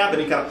kneecap,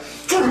 and he kind of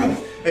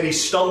and he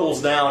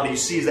stumbles down. And you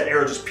see as the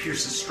arrow just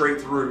pierces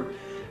straight through.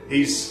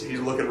 He's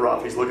looking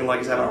rough. He's looking like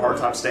he's having a hard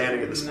time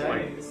standing at this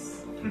point.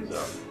 Nice.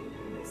 So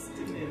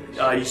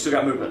you still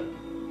got movement.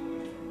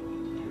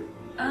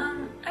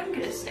 I'm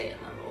gonna stay in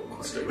the little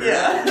corner. Stick with it.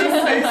 I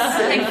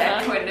think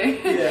that corner.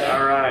 Yeah.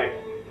 All right.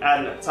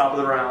 Adna, top of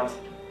the round.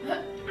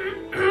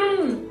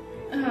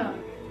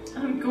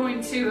 I'm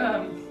going to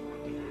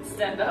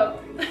stand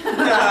up. You So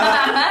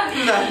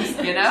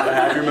know?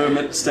 have your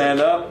movement. Stand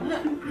up.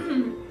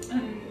 And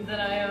then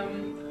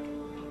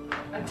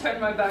I turn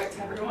my back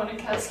to everyone and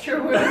cast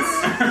Cure Wounds.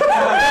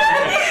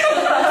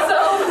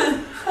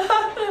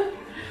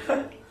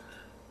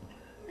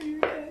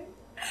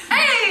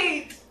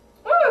 Hey!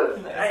 Woo!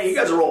 Hey, you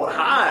guys are rolling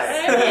high.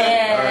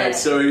 Yeah. All right,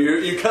 so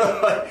you kind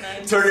of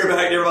like turn your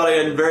back to everybody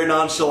and very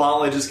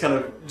nonchalantly just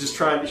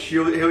try and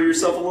heal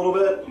yourself a little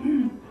bit.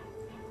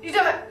 You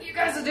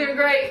guys are doing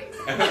great.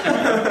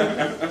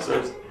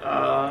 So,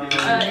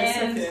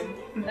 And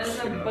as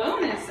a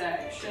bonus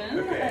action,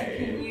 Okay. I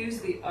can use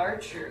the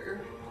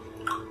archer.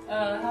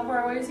 How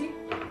far away is he?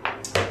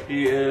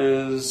 he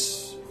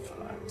is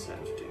 5, 10,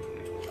 15,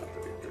 20, 25,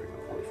 30,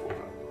 31, 44,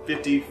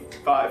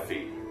 55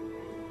 feet.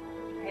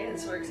 Okay,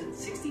 this works at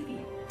 60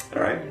 feet.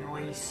 All right.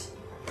 Nice.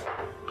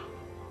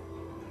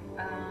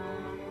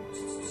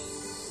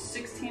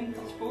 16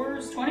 plus 4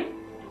 is 20.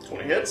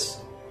 20 hits.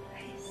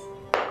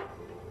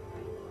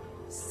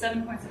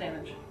 7 points of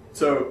damage.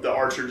 So the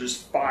archer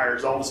just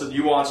fires. All of a sudden,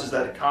 you watch as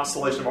that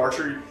constellation of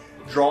archery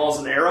draws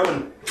an arrow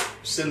and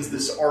sends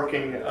this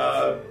arcing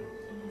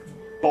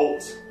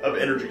bolt of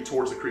energy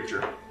towards the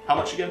creature. How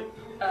much again?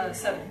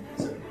 7.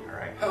 All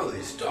right.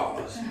 Holy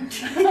stars.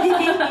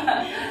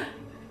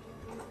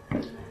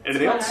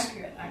 Anything Not else?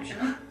 accurate,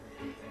 actually.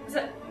 Is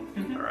it?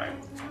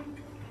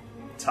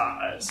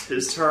 Artemis.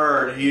 His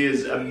turn, he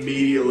is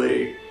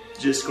immediately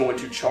just going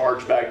to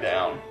charge back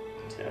down.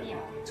 10,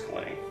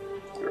 20,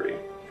 30.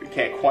 He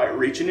can't quite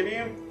reach any of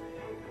you,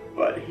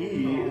 but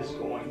he is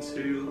going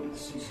to...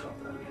 Let's see something.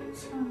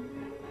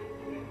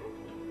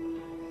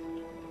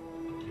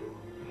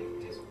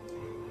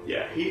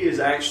 Yeah, he is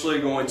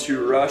actually going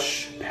to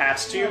rush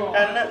past you,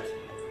 Adenet,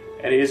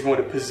 and he is going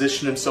to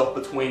position himself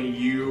between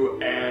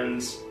you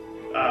and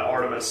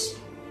Artemis.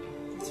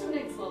 What's your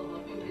next level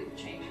up? You can do the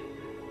change.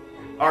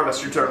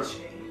 Artemis, your turn.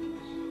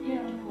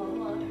 Yeah,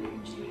 level up. You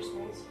can change your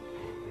spells.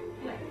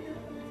 Yeah.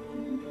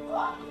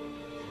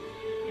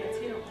 Yeah,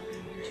 it's you don't have to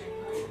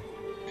change.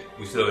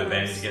 We still have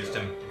advantage against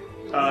him?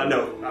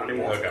 No, not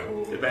anymore. Okay.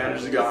 The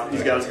advantage is gone.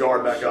 He's got his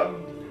guard back up.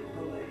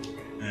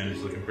 And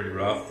he's looking pretty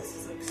rough.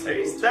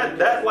 Hey,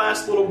 that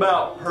last little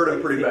bout hurt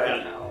him pretty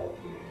bad. I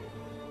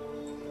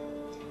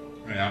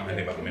mean, I don't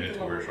think about the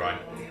Minotaurs, right?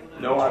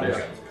 No idea.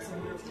 Okay.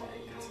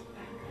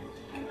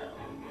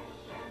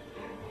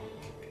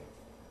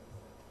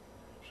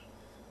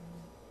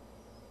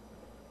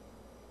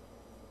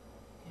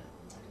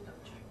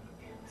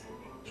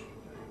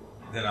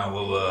 Then I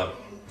will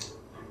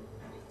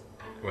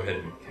go ahead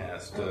and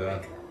cast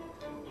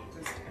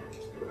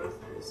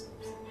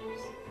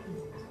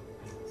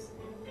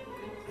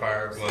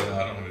Fire. Well,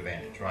 I don't have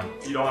advantage, right?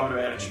 You don't have an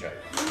advantage. Okay.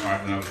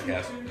 Alright, then I will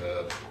cast.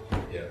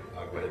 Yeah,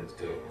 I'll go ahead and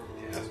still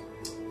cast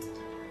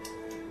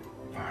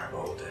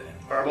Firebolt at him.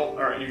 Firebolt. All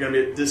right, you're going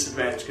to be at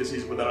disadvantage because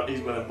he's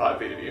within 5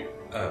 feet of you.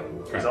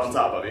 He's on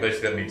top of you.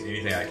 Basically, that means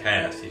anything I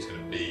cast, I'm going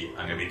to be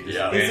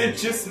Yeah. disadvantaged.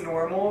 Is it just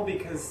normal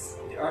because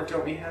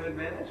don't we have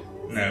advantage?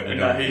 No, we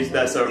No, don't.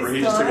 that's over. He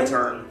He's just took a done?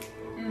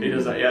 turn. He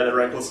doesn't. Yeah, the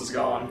reckless is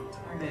gone.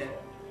 Darn it.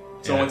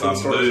 So once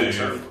it's sort of his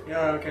turn.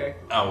 Yeah, okay.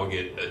 I will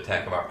get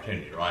attack of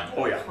opportunity, right?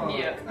 Oh yeah.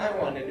 Yeah. I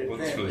wanted it. Well,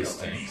 this really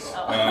stinks.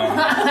 Oh.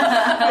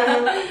 I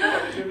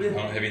don't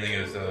have anything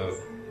as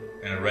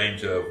in a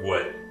range of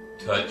what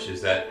touch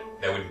is that?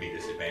 That wouldn't be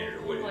disadvantage,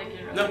 or would it? Like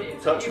you're No, really-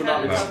 touch would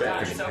not be you haven't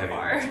disadvantage. done so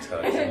far.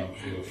 Touch, I don't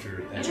feel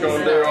sure. Let's go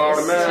in there,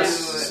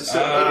 Artemis.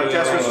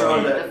 Casper's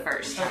on The deck.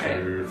 first. Okay.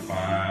 Sure,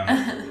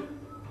 fine.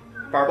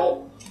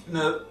 Firebolt.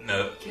 No.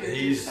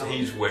 He's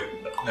where?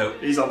 No.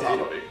 He's on top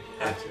of you.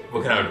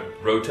 What can I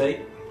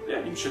rotate? Yeah,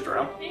 you can shift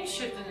around. You can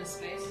shift into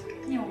space.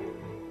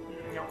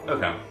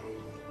 Okay.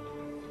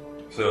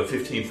 So a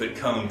 15-foot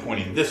cone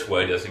pointing this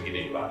way doesn't get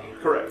anybody.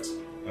 Correct.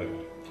 Okay.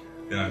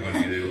 Then I'm going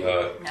to do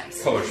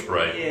Nice. color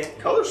spray. Yeah.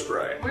 Color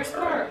spray. Where's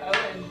All right. Thor? Oh,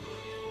 and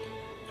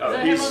Oh, is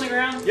that him on the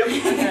ground? Yep.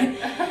 Okay.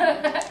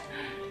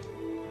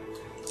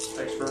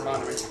 Thanks for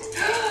reminding me.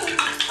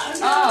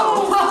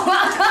 Oh!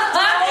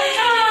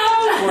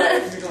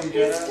 What? You don't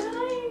get it?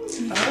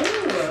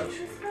 Oh.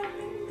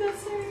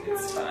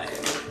 It's fine.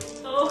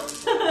 Oh.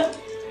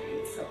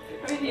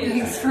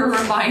 Thanks for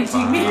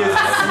reminding me.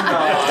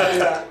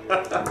 Yeah.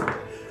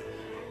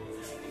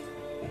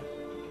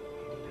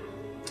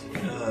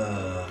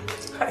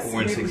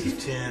 4 and 6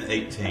 is 10,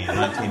 18,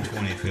 19,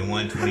 20,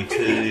 21, 22,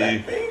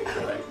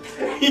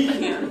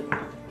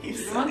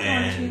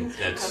 and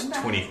that's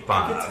Get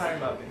 25.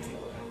 time up.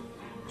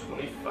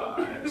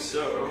 25.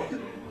 So.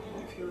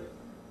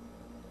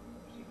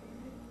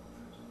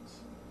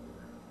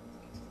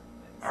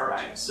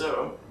 Alright,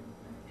 so.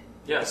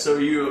 Yeah, so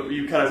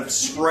you kind of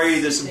spray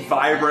this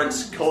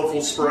vibrant,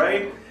 colorful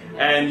spray,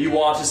 and you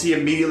watch as he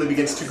immediately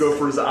begins to go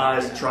for his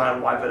eyes and try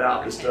and wipe it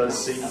out. It does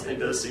seem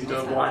to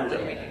have blinded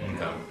him.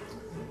 Okay.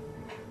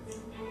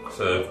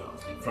 So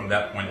from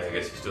that point, I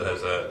guess he still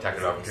has an attack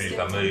of opportunity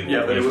if I move.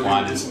 Yeah, but it He's would be a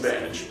blinded.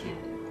 disadvantage.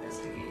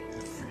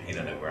 He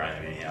doesn't know where I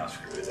am anyhow.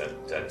 Screw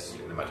it. That's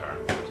my turn.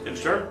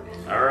 It's your turn.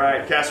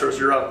 Alright, Castros,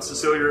 you're up.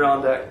 Cecilia, you're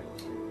on deck.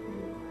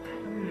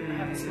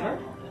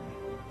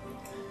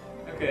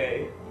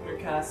 Okay, we're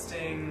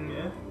casting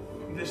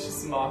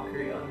Vicious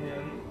Mockery on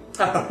him.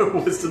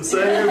 Wisdom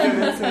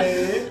save.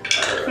 Say,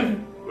 Alright.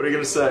 What are you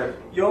going to say?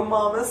 Your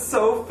mama's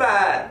so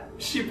fat,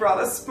 she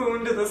brought a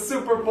spoon to the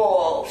Super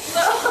Bowl.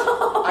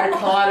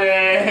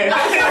 Iconic.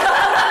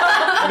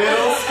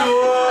 Middle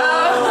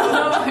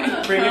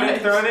school. Bringing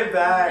it, throwing it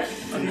back.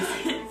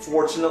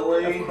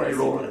 Fortunately, Of course he he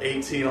rolled did. an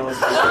 18 on his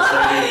wisdom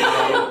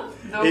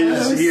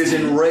save. He is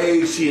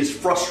enraged, he is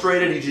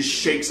frustrated, he just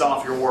shakes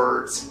off your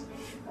words.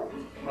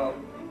 Well,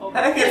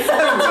 I guess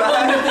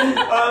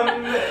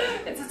I'm done.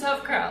 It's a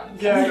tough crowd.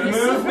 Yeah,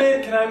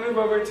 movement. Can I move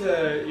over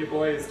to your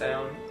boy is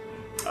down?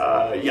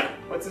 Yeah.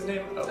 What's his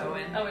name?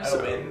 Owen. Oh, it's So,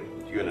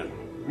 Owen. you're going to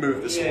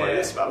move this way. Yeah.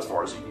 That's about as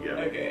far as you can get.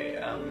 Okay,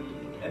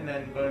 and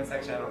then bonus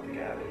action, I don't think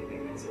I have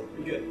anything, so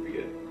we good.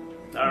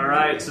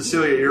 Alright,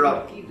 Cecilia, you're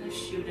up. You can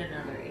shoot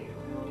another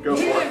 8. Go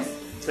for it.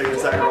 Take an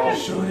attack roll.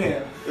 Shoot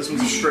him. This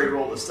one's a straight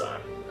roll this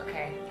time.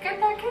 Okay. Get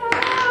that kid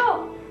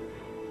out!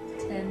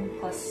 10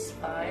 plus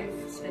 5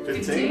 is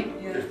 15?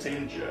 Yeah.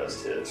 15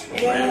 just hits. Roll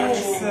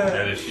Yes.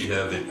 Now, does she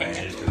have the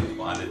advantage because it's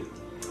blinded?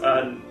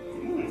 damage.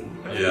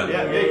 Yeah.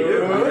 Yeah, you do.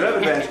 You have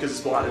advantage because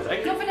it's blinded.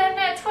 Thank you. Go for that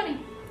nat 20.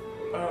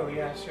 Oh,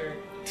 yeah, sure.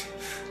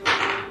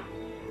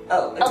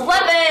 Oh, 11!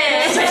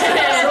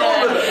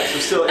 So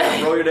still,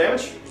 yeah, roll your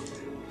damage.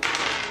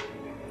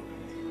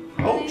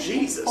 Oh,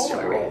 Jesus,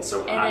 you're rolling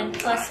so high. And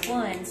then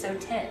 +1, so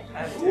 10.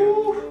 Have to.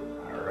 Woo.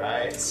 All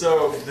right.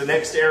 So the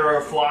next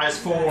arrow flies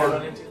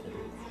forward,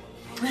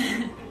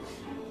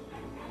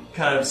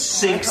 kind of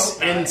sinks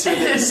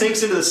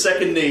into the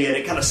second knee, and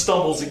it kind of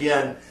stumbles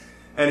again.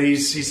 And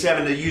he's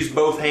having to use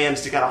both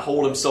hands to kind of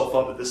hold himself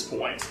up at this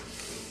point.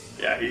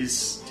 Yeah,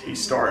 he's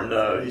starting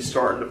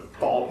to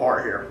fall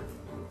apart here.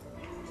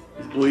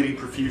 He's bleeding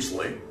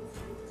profusely.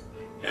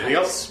 Anything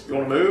else? You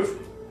want to move?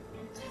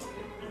 I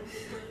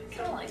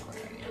kind of like where I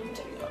am,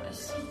 to be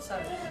honest. So,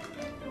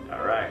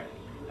 All right.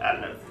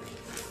 Adnan.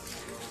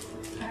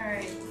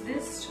 Alright,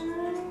 this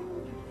time.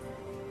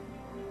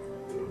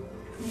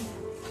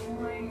 I'm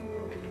going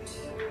to.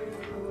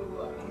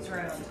 He's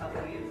right on top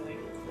of me, isn't he?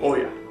 Oh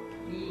yeah.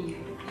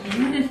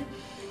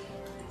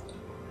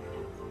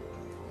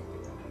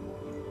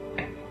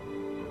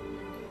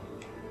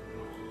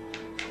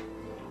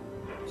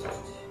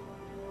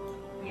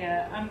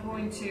 Yeah, I'm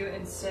going to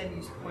instead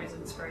use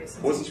poison spray since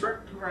Poison he's spray?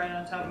 right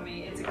on top of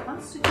me. It's a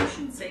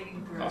Constitution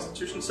saving throw.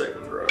 Constitution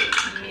saving throw.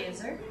 Yes,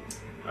 sir.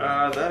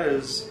 That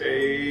is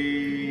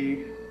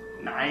a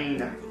 9.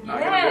 Not gonna do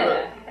Yeah,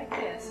 it. heck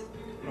yes.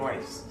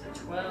 Nice.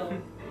 12.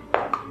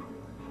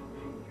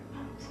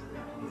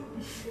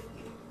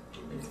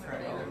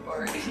 favorite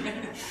part. I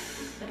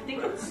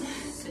think it's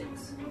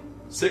 6.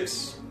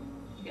 6.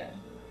 Yeah,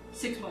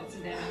 6 points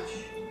of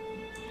damage.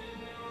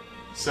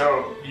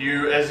 So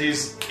you, as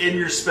he's in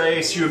your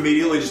space, you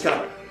immediately just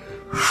kind of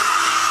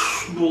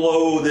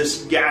blow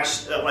this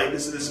gas, like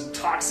this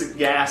toxic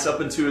gas,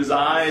 up into his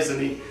eyes, and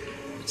he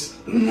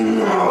just,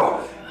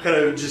 kind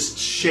of just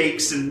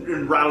shakes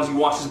and rattles. You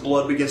watch his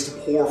blood begins to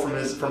pour from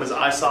his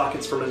eye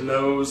sockets, from his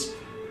nose.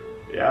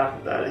 Yeah,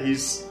 that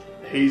he's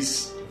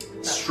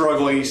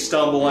struggling, he's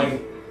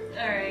stumbling.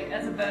 Alright,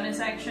 as a bonus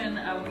action,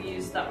 I will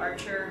use the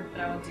archer,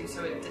 but I will do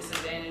so at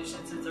disadvantage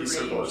since it's a He's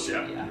so range. close,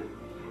 yeah.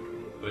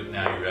 But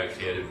now you're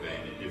actually at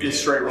advantage. It's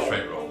straight roll.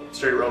 Straight roll.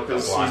 Straight roll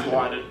because he's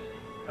blinded.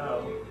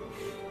 Oh.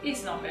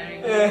 It's not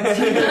very good.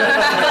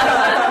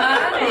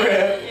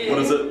 What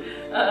is it?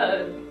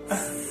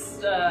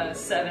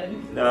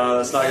 7. No,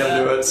 that's not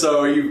gonna do it.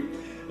 So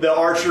the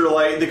archer,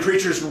 like the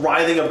creature's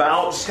writhing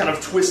about, just kind of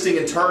twisting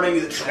and turning.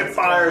 It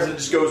fires and it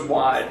just goes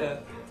wide.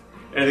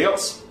 Anything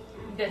else?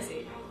 That's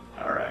it.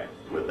 All right.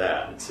 With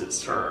that, it's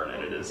its turn,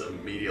 and it is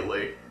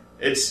immediately.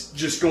 It's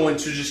just going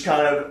to just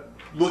kind of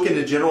look in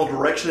the general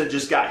direction it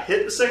just got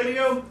hit a second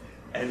ago,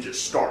 and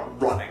just start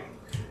running.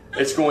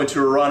 It's going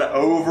to run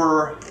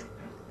over,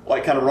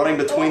 like kind of running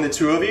between the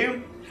two of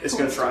you. It's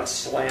going to try and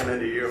slam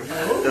into you.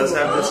 It does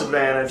have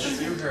disadvantage.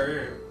 You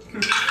hurt.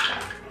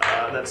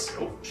 That's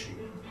oh gee.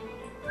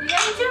 You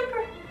got a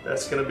jumper.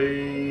 That's going to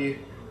be.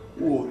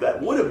 Ooh,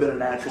 that would have been a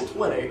natural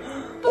 20,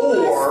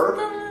 or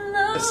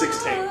a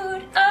 16.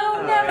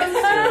 Oh, never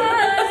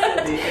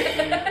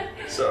mind.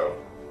 So,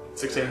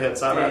 16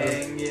 hits. I'm at.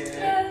 Dang, yeah.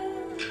 Yeah.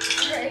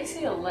 Your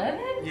AC 11?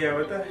 Yeah,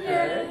 what the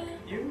heck?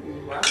 You,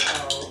 wow.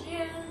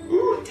 Yeah.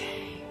 Ooh.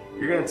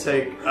 You're going to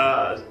take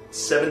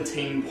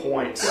 17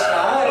 points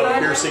of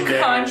piercing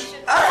damage. The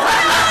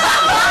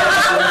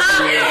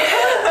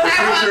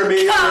creature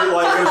immediately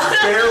goes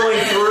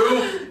barreling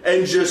through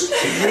and just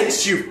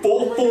hits you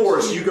full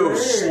force. You go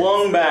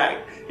slung back.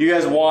 You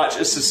guys watch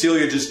as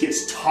Cecilia just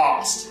gets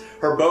tossed.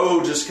 Her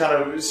bow just kind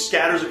of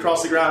scatters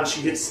across the ground. She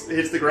hits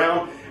the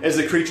ground as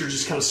the creature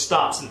just kind of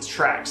stops in its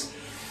tracks.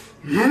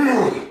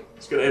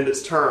 It's going to end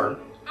its turn.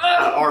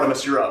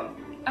 Artemis, you're up.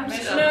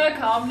 Commissioner,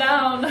 calm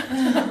down.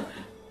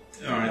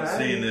 Alright,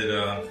 seeing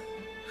that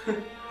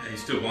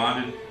he's still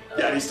blinded,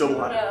 Yeah, he's still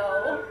blind.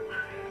 No.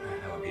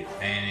 that would be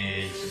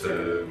advantage,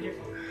 so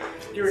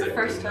You were the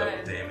First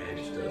time.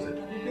 damage, does it?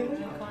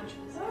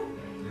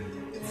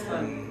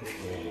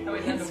 I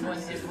would have 1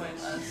 hit point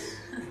less.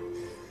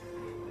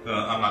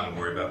 I'm not going to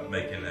worry about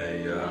making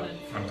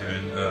I'm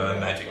doing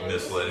magic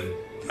missile at him.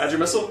 Magic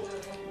missile?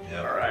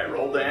 Yeah. Alright,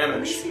 roll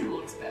damage. AC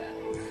looks bad.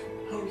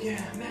 Oh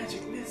yeah,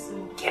 magic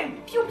missile. Pew,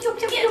 pew, pew,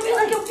 pew,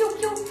 pew, pew,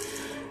 pew.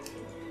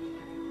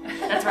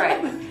 That's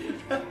right.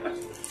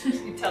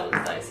 You tell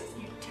this dice.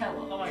 You tell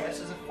Oh him. my gosh,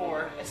 there's a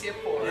 4. I see a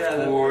 4.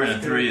 Yeah. 4 and a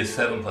 3 is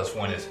 7 plus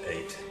 1 is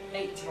 8.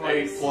 8.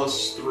 8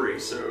 plus 3,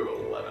 so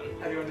 11.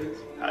 How do you want to do this?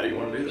 How do you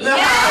want to do this?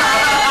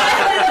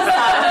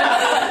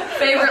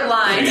 Favorite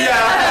line.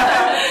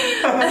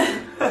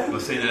 Well,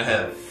 see that I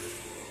have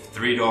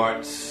 3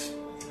 darts.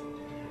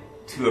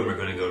 2 of them are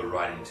going to go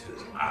right into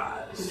his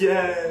eyes.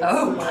 Yes.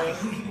 Oh my.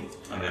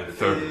 And then the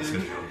third one is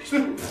going to go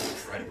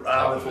right Round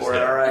top of his for it.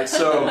 head. All right.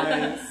 So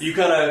you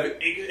kind of,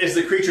 as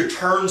the creature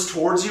turns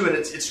towards you and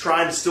it's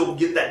trying to still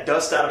get that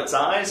dust out of its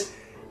eyes,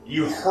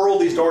 you hurl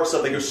these darts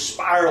up. They go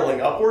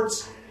spiraling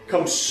upwards,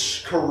 come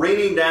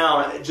careening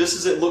down. Just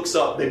as it looks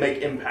up, they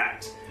make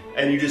impact,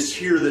 and you just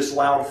hear this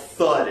loud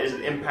thud as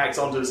it impacts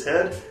onto his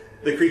head.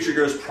 The creature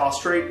goes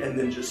prostrate and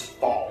then just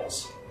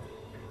falls.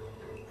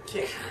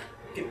 Yeah.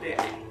 Get there.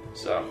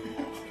 So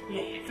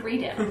 3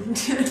 down.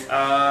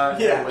 yeah.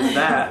 And with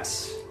that,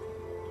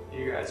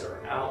 you guys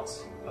are out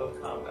of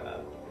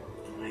combat.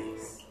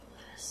 Nice.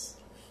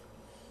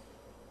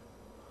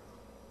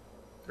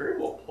 Very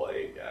well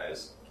played,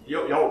 guys.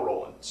 y'all are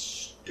rolling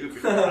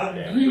stupid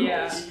goddamn good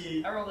Yeah. rolls.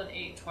 I rolled an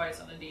 8 twice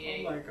on a Oh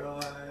D8. my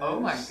god. Oh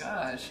my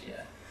gosh,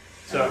 yeah.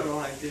 I don't So, know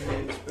my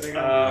damage, but I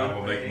got I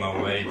will make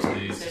my way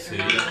to Said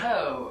Cecilia.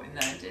 no, and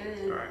I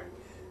did. alright.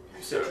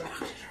 So,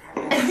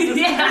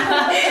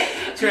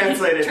 Yeah.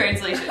 Translated.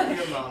 Translation.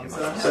 Your mom.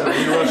 so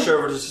you rush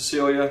over to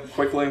Cecilia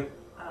quickly.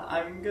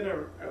 I'm gonna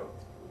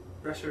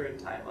rush her and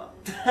tie him up.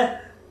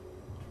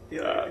 The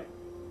other Uh, way.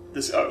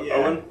 This Yeah,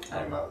 Owen.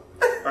 tie him up.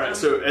 Alright,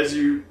 so as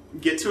you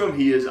get to him,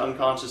 he is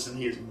unconscious and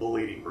he is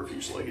bleeding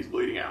profusely. He's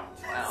bleeding out.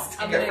 Wow.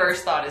 I'm And your gonna-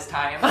 first thought is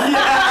tie him.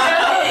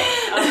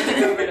 I'm gonna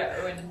go over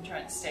to Owen and try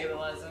and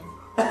stabilize him.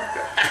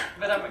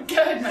 But I'm a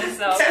guide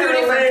myself. Two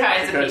different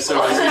kinds of Okay, people.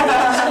 so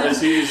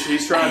as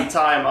he's trying to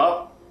tie him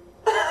up,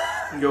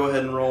 go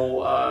ahead and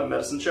roll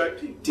medicine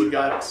check with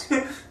guidance.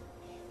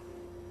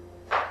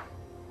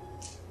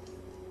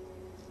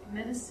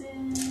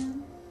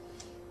 Medicine.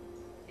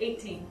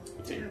 18.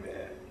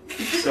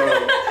 So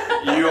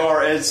you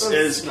are as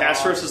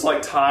Casperos is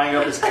like tying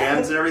up his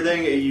hands and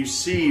everything. You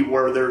see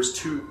where there's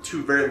two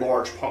very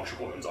large puncture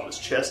wounds on his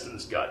chest and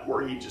his gut,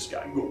 where he just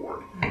got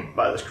gored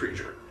by this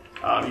creature.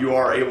 You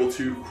are able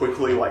to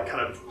quickly like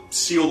kind of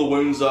seal the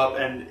wounds up,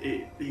 and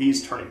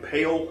he's turning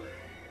pale.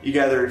 You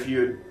gather if you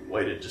had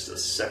waited just a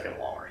second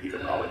longer, he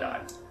would probably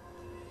die.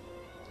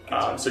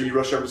 So you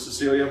rush over to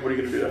Cecilia. What are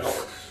you going to do to help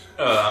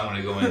her? I'm going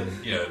to go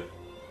in,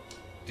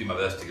 do my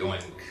best to go in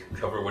and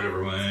cover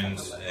whatever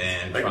wounds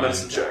and Make a try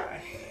medicine and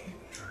check.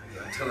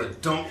 tell her,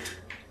 don't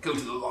go to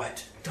the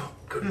light. Don't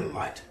go to the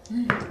light.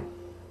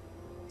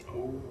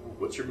 Oh,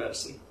 what's your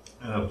medicine?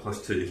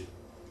 +2.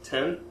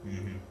 10?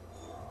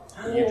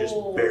 Mm-hmm. You just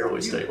Oh, barely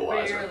you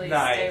stabilize her. barely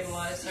Nice.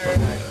 stabilize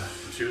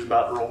her. She was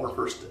about to roll her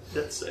first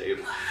death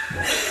save.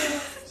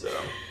 So.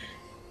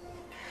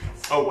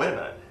 Oh, wait a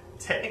minute.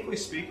 Technically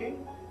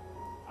speaking,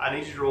 I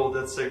need you to roll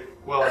a death save.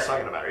 Well, it's not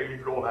going to matter. You need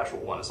to roll a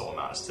natural 1, it's only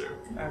 -2.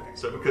 Okay.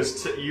 So,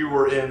 because you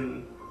were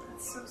in.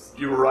 That's so sad.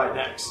 You were right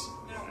next.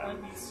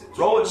 One needs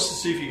to Roll it just to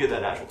see if you get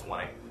that natural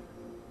 20.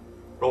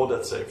 Roll a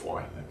death save for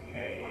me.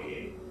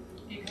 Okay.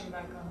 You come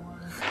back on 1.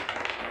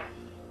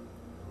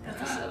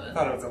 That's a I 7.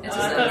 thought it was a It's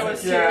I thought it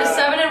was Yeah. The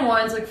 7 and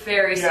 1s look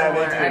very Yeah, they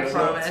similar, do. I Those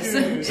promise.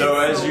 two. So,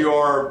 as you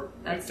are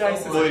That's Dice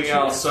the is one. bleeding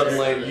out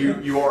suddenly,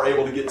 you are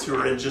able to get to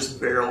her and just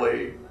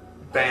barely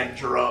bandage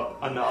her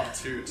up enough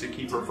to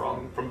keep her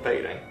from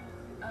fading.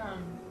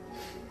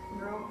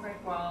 Real quick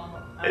while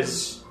I'm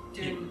As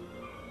doing.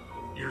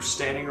 you're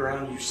standing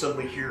around, you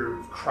suddenly hear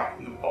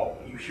cracking the bone.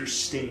 You hear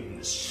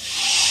steam.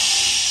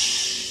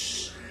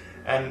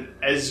 And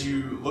as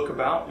you look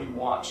about, you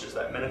watch as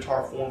that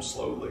Minotaur form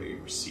slowly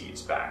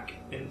recedes back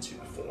into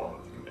the form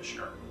of the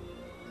Commissioner.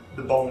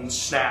 The bones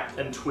snap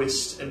and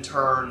twist and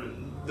turn,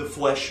 and the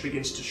flesh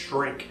begins to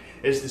shrink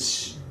as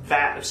this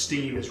vat of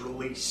steam is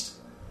released.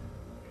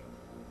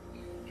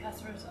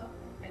 Casper's up.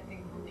 I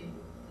think we'll need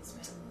this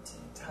man to.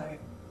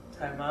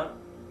 Tie him up.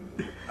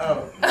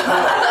 Oh.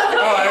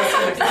 I was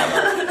gonna tie him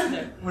up.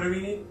 No, What do we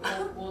need?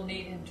 we'll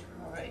need him to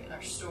write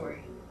our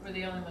story. We're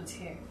the only ones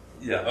here.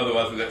 Yeah,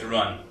 otherwise we got to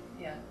run.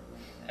 Yeah.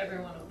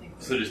 Everyone will think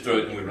So just throw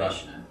it and we run.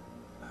 Commissioner.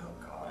 Oh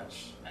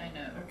gosh. I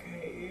know.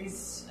 Okay.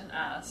 He's an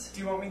ass. Do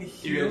you want me to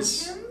You heal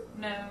guys- him?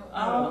 No,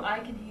 Oh. I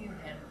can heal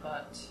him,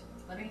 but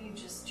let me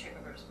just check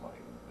over his body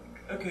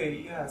real quick.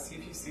 Okay, yeah, see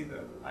if you see the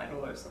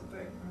idol or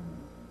something.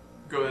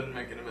 Go ahead and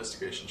make an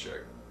investigation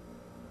check.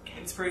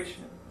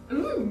 Inspiration.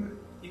 Ooh.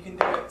 You can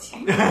do it.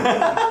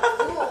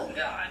 Oh,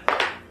 God.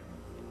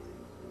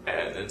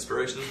 And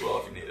inspiration as well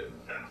if you need it.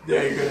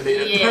 Yeah, you're gonna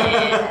need it.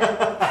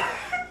 Yeah.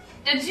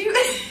 Did you?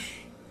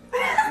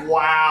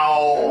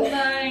 Wow.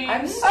 Nice.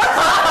 I'm so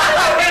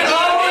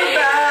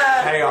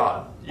Hang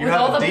on. You With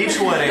have all a the-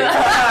 D20,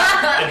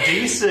 a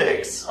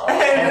D6,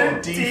 and a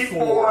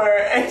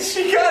D4. and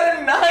she got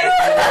a 9.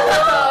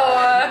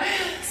 Oh,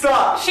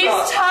 Stop. she's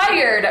stop.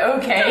 tired.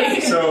 Okay.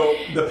 So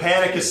the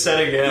panic is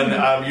setting in.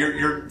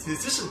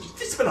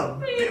 It's been a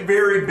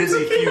very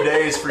busy few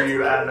days for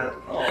you, Adamant.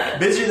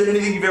 Busier than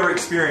anything you've ever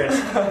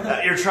experienced.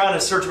 You're trying to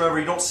search him over.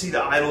 You don't see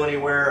the idol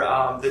anywhere.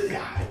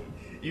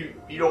 You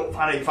don't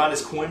find it. You find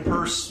his coin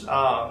purse.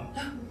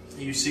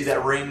 You see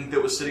that ring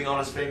that was sitting on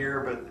his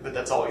finger, but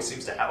that's all he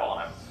seems to have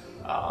on him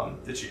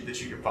that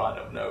you can find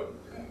of note.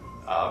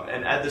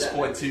 And at this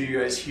point, too, you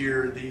guys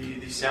hear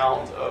the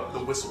sound of the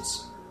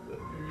whistles.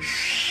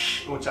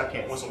 Which I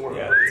can't whistle word,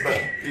 but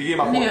you get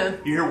my point. Yeah.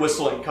 You hear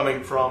whistling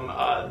coming from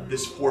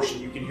this portion.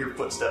 You can hear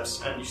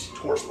footsteps, and you see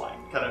torchlight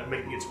kind of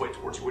making its way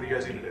towards you. What are you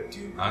guys going to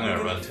do? I'm going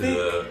to run to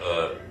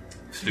the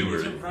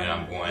steward, and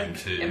I'm going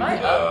to Am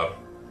I up?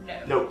 No.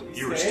 Nope,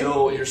 you're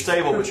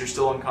stable, but you're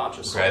still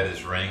unconscious. grab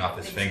his ring off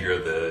his finger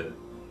of the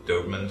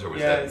Dobermans, or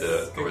was Yes,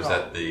 that the who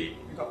had the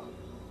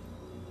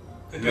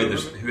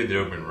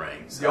Doberman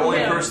ring? The only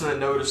Yeah. person that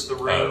noticed the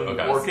ring Oh,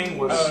 okay. working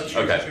was Oh,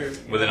 true, Okay. true.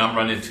 Well, then I'm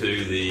running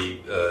to the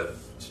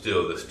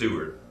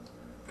steward,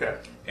 okay.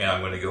 and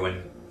I'm going to go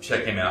and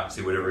check him out,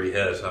 see whatever he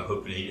has. I'm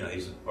hoping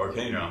he's an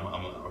arcana.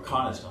 I'm an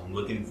arcanist. I'm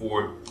looking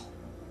for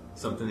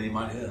something he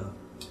might have.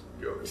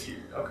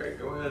 Okay,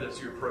 go ahead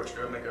as you approach.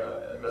 Go ahead and make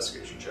an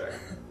investigation check.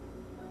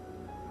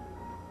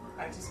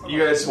 I just wanna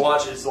You guys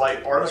watch as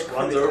like Arts Like,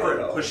 runs really over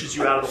and tight. pushes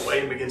you out of the way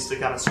and begins to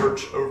kind of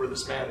search over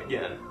this man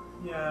again.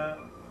 Yeah.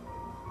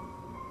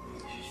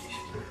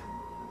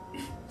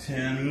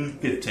 10,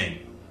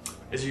 15.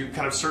 As you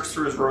kind of search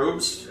through his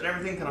robes and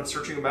everything, kind of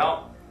searching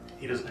about,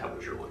 he doesn't have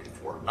what you're looking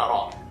for. Not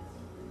all.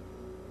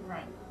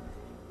 Right.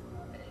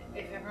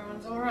 If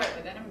everyone's alright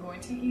with it, I'm going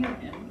to heal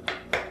him.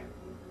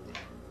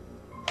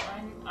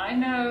 I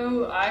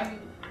know I'm...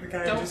 The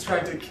guy Don't just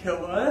tried to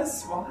kill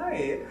us?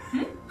 Why?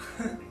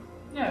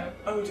 No,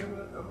 Oh, do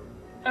you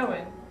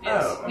Owen.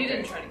 Yes, Oh, he okay.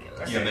 didn't try to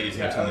kill us. You don't think he's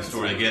going to turn the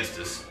story against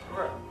us?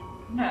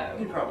 He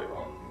No, probably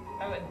won't.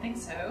 I wouldn't think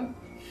so.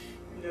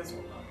 He does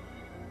will not.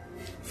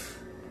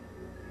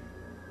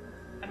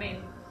 I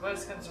mean,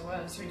 worst comes to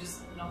worst, we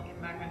just knock him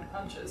back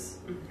unconscious.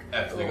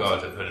 After the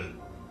guards have put in.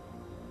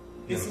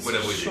 This is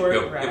Whatever we do. short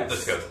Go, rest.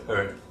 let's go.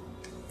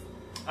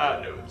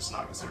 Alright. No, it's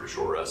not considered a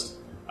short rest.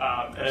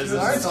 As This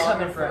Guards is song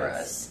coming of for rest.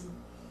 us.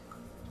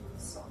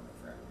 Song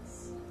of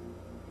rest.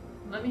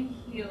 Let me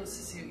heal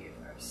Cecilia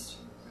first.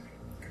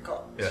 Good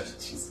call. Yes.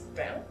 She's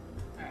down.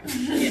 Alright.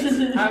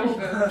 Yes, I will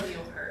go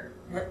heal her.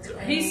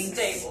 He's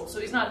Thanks. stable, so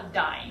he's not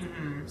dying.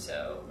 Mhm.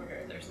 So,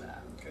 Okay. there's that.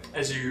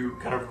 as you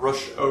kind of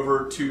rush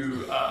over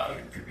to,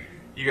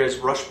 you guys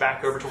rush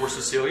back over to where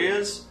Cecilia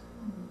is.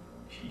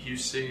 You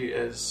see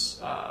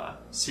as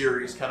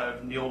Siri's kind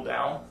of kneeled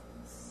down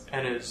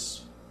and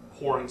is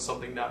pouring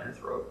something down your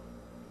throat.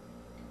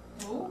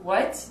 Ooh.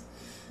 What?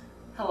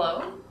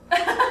 Hello?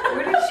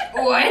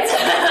 What?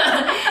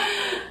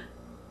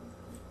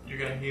 You're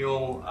gonna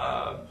heal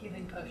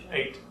Healing potion.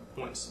 8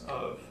 points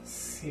of.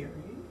 Siri?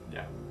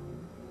 Yeah.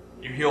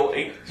 You heal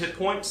 8 hit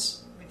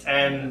points, Which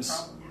and is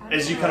the problem.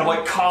 as you kind of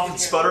like cough and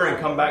sputter and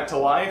come back to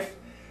life,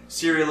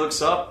 Siri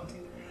looks up.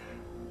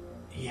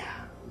 Yeah.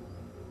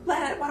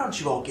 Lad, why don't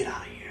you all get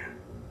out of here?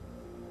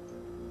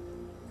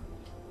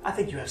 I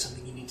think you have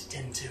something you need to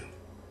tend to.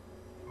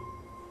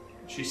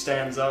 She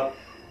stands up.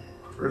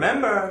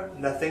 Remember,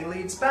 nothing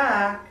leads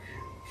back.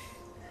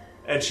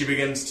 And she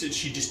begins to.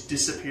 She just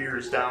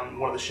disappears down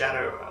one of the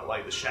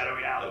the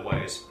shadowy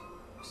alleyways.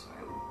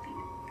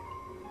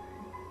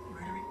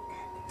 Where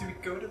do we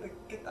go to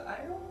get the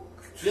idol?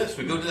 Yes,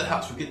 we go to the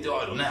house. We get the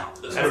idol now.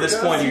 Let's And at go. this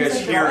point, you guys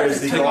hear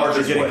as the Take off guards are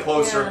this getting way.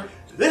 closer.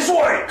 This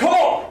way, come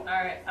on!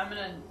 Alright, I'm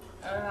gonna.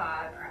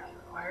 It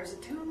requires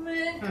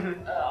attunement.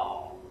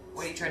 Oh,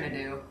 What are you trying to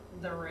do?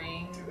 the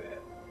ring.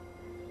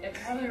 It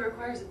probably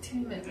requires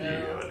attunement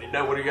though.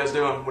 No, what are you guys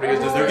doing? What are you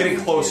guys doing? They're getting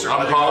closer.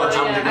 I'm The calling. guards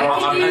are I'm getting the guard.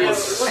 closer. I'm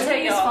Let's I can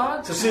take use off.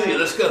 fog. Cecilia,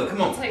 let's go. Come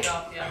We'll on. take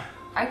off, yeah.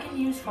 I can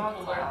use fog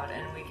cloud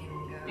and we can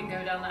go. You can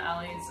go down the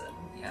alleys and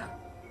Yeah.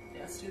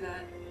 Let's do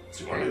that.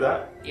 So you want to do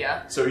that?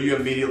 Yeah. So you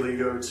immediately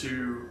go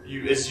to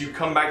you as you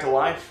come back to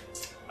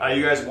life.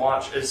 You guys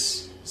watch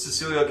as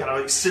Cecilia kind of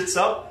like sits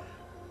up.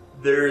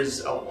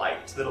 There's a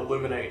light that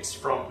illuminates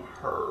from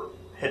her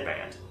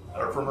headband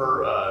or from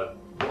her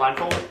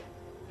blindfold,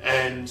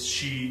 and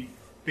she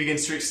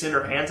begins to extend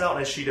her hands out.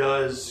 And as she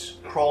does,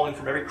 crawling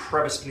from every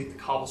crevice beneath the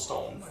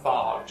cobblestone,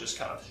 fog just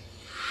kind of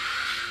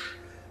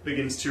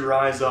begins to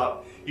rise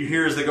up. You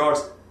hear as the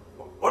guards,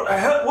 "What the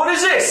hell? What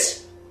is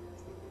this?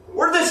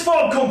 Where did this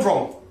fog come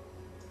from?"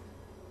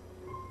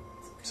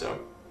 So,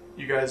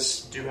 you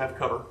guys do have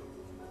cover.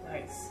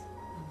 Nice.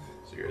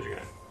 So you guys are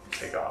gonna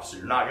take off. So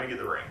you're not gonna get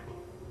the ring.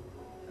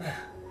 Okay.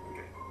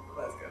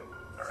 Let's go.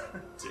 All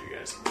right. So you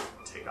guys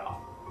take off,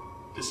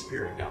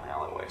 disappearing down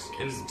alleyways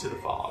into the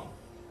fog.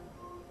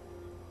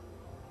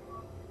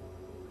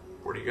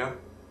 Where do you go?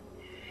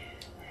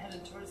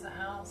 headed towards the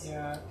house.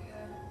 Yeah.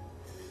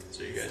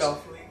 So you guys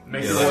Stealthily.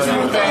 make Yeah, your let's way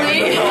go.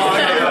 down the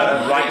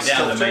fog. Right Down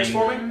stealth the checks main-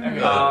 for me.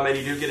 Okay. And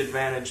you do get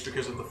advantage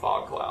because of the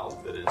fog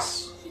cloud that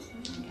is.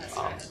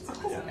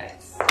 Yeah.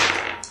 Nice.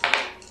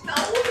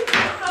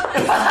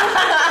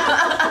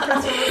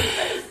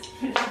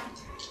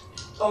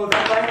 Oh, the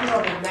light is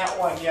on in that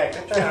one. Yeah,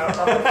 get that out.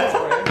 On the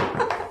floor.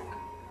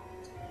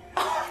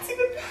 Oh, it's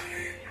even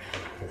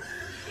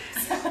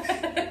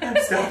better.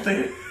 I'm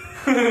stealthy.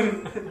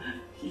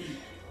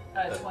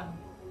 20.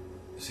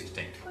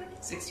 16.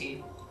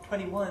 16.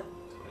 21.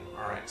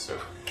 All right. So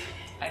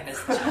I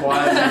missed that.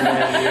 quiet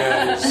and you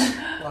guys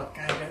Look,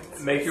 guidance.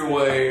 make your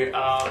way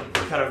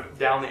kind of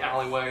down the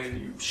alleyway,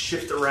 and you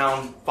shift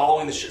around,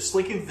 following the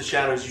slinking through the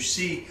shadows. You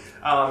see,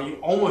 you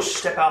almost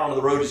step out onto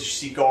the road as you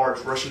see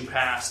guards rushing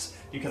past.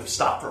 You kind of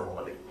stop for a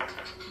moment. They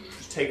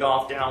just take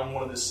off down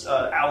one of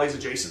the alleys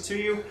adjacent to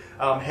you,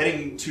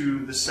 heading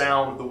to the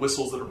sound of the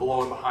whistles that are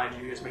below and behind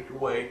you. You guys make your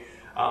way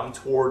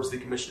towards the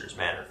Commissioner's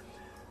Manor.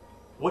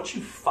 What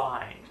you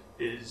find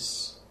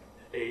is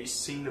a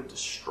scene of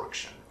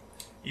destruction.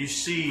 You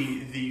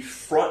see the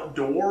front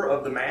door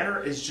of the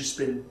manor has just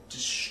been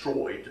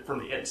destroyed from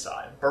the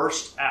inside,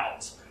 burst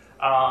out.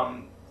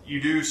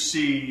 You do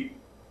see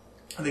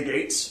the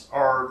gates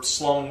are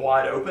slung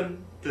wide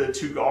open. The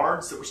two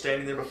guards that were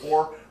standing there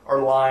before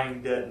are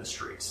lying dead in the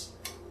streets.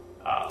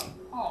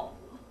 Oh.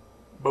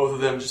 Both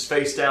of them just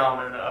face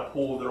down in a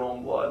pool of their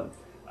own blood.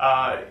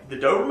 The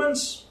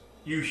Dobermans,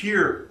 you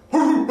hear,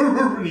 and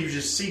and you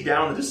just see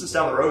down the distance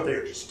down the road,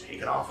 they're just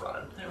taking off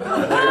running.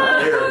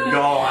 They're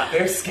gone.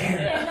 They're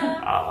scared.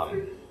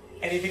 Um,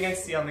 Anything I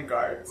see on the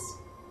guards?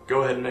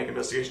 Go ahead and make an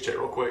investigation check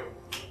real quick.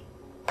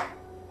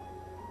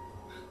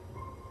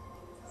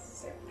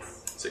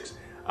 6.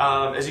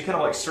 As you kind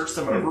of like search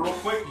them over real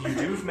quick, you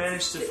do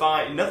manage to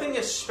find nothing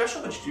as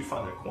special, but you do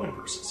find their coin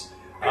purses.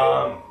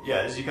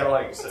 As you kind of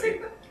like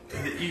say,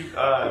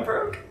 I'm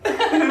broke.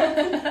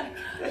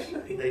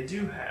 they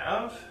do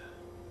have,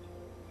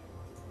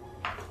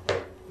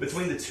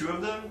 between the two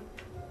of them,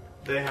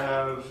 they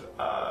have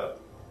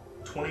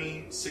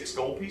 26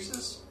 gold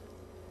pieces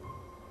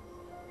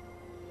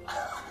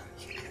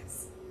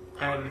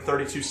and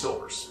 32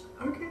 silvers.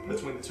 Okay.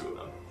 Between the two of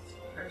them.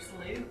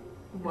 Personally.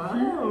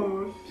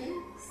 Wow.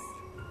 Thanks.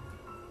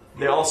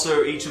 They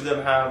also, each of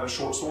them have a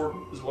short sword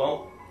as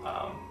well.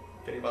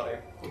 If anybody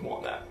would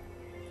want that.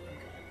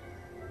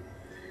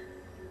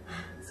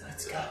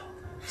 Let's go.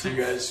 So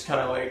you guys kind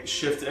of like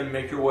shift and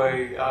make your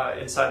way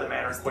inside the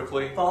manor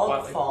quickly. Fog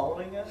quietly.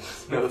 following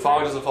us? No, the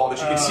fog doesn't fall, but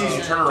you can see as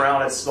you turn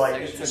around, it's like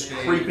It's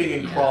creeping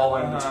and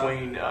crawling Uh-huh.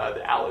 between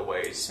the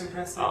alleyways.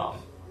 Impressive. So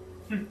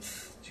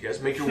you guys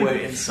make your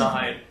way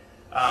inside.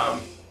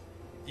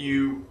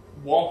 You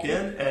walk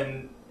in,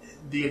 and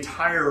the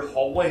entire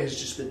hallway has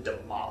just been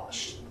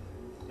demolished,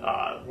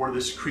 where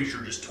this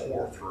creature just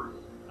tore through,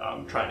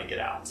 trying to get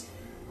out.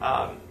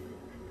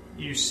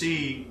 You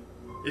see,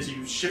 as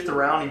you shift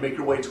around, you make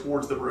your way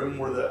towards the room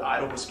where the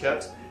idol was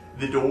kept.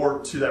 The door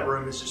to that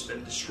room has just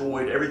been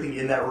destroyed. Everything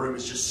in that room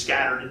is just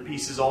scattered in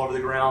pieces all over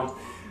the ground.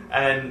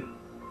 And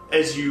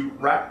as you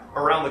wrap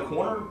around the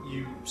corner,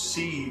 you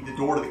see the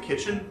door to the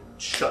kitchen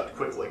shut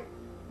quickly.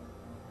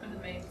 And the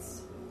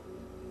maids.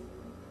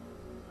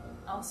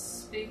 I'll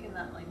speak in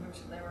that language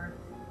that they were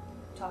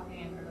talking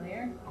in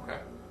earlier. Okay.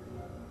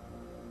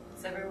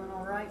 Is everyone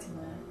alright in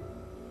there?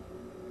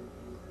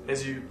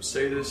 As you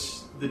say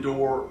this, the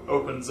door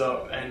opens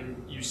up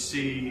and you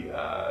see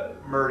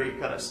Murdy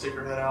kind of stick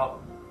her head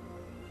out.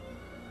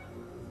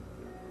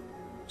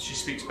 She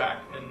speaks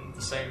back in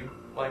the same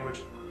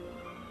language.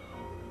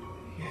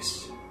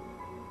 Yes,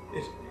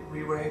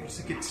 we were able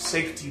to get to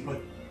safety,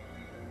 but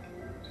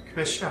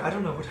Commissioner, I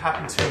don't know what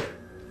happened to him.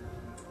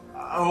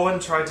 Owen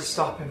tried to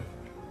stop him.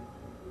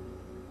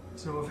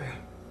 To no avail.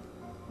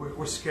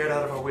 We're scared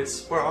out of our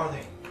wits. Where are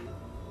they?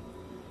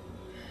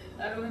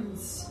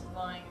 Owen's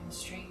lying in the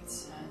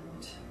streets,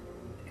 and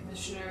the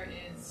commissioner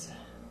is.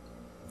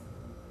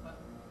 Well,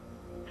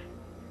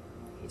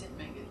 he didn't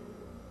make it.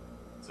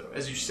 So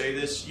as you say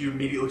this, you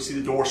immediately see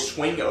the door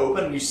swing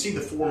open, and you see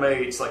the 4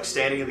 maids like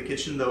standing in the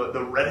kitchen.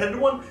 The redheaded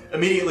one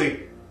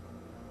immediately.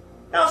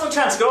 Now's no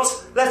chance,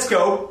 girls. Let's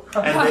go.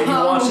 And then you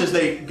watch as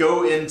they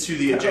go into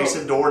the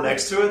adjacent door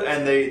next to it,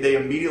 and they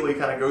immediately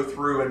kind of go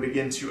through and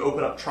begin to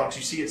open up trunks.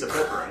 You see, it's a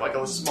bedroom, like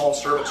a small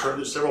servant's room.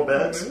 There's several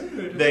beds.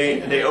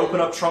 They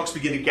open up trunks,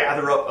 begin to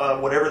gather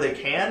up whatever they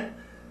can.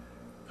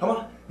 Come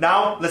on.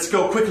 Now, let's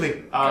go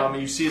quickly.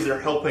 You see as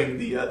they're helping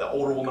the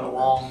older woman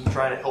along,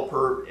 trying to help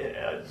her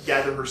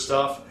gather her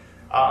stuff.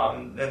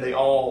 And they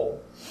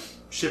all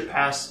ship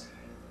past.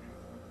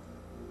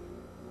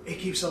 He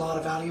keeps a lot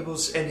of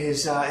valuables in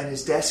his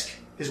desk,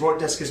 his work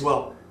desk as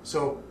well.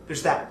 So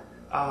there's that.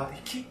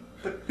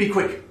 But be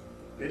quick.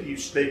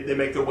 They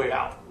make their way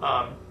out,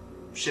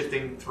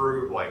 shifting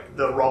through like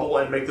the rubble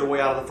and make their way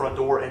out of the front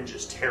door and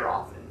just tear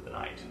off into the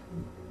night.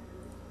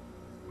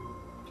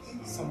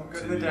 Someone go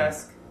to the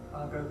desk.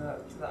 I'll go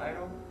to the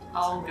idol.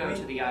 I'll go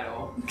to the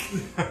idol.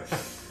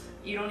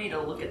 You don't need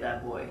to look at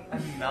that boy.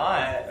 I'm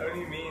not. What do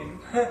you mean?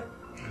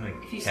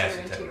 If you Cast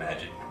stare detect into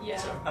magic.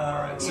 Yeah.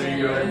 Alright, so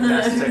you go ahead and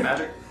cast Detect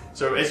Magic.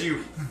 So as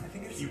you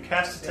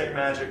cast Detect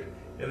Magic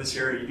in this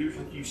area,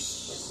 you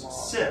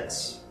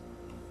sense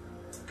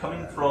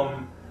coming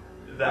from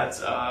that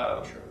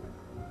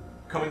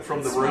coming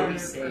from the room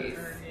Safe.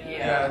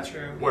 Yeah,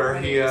 true. where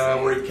he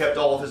kept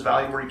all of his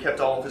value, where he kept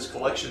all of his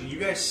collection. You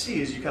guys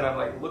see as you kind of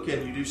like look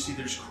in, you do see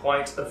there's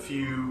quite a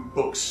few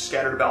books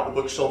scattered about. The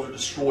bookshelves are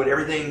destroyed.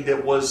 Everything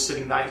that was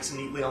sitting nice and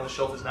neatly on the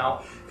shelf is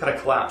now kind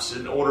of collapsed.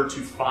 In order to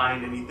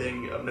find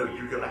anything of note,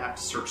 you're going to have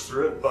to search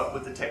through it. But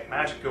with the Detect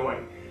Magic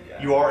going,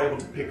 you are able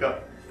to pick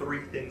up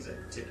 3 things in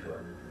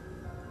particular.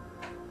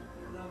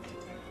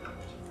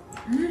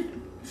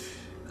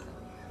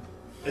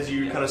 As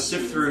you kind of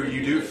sift through,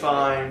 you do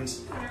find.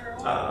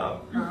 I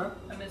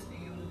miss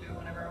being able to do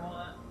whatever I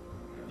want.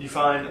 You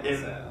find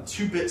in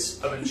 2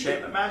 bits of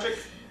enchantment magic,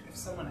 If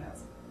someone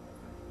has it.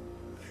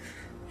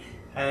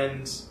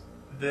 and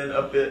then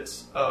a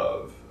bit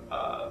of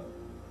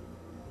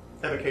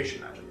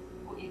evocation magic.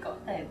 What you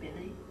got there,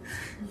 Billy?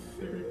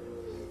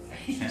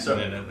 So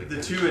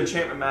the 2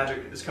 enchantment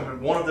magic is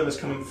coming. One of them is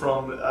coming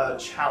from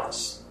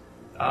chalice,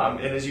 and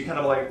as you kind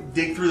of like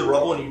dig through the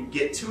rubble and you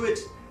get to it,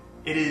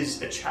 it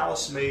is a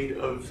chalice made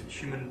of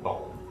human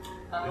bone.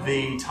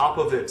 The top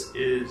of it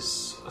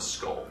is a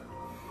skull,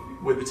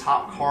 with the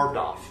top carved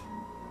off.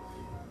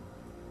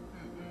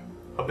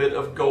 A bit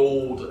of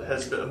gold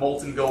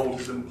molten gold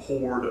has been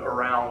poured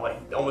around, like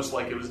almost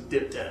like it was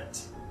dipped in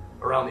it,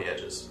 around the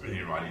edges.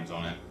 Any writings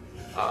on it?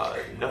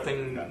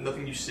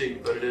 Nothing you see,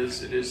 but it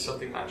is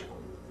something magical.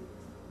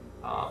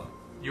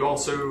 You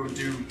also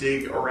do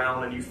dig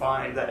around and you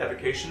find that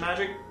evocation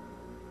magic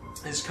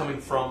is coming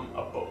from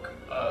a book.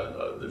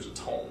 There's a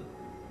tome.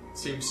 It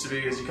seems to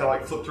be, as you kind of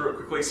like flip through it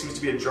quickly, it seems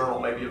to be a journal,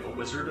 maybe of a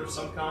wizard of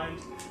some kind.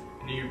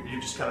 And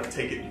you just kind of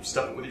take it and you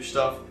stuff it with your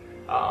stuff.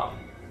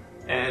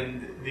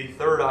 And the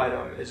third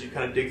item, as you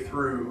kind of dig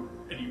through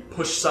and you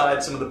push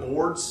aside some of the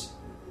boards,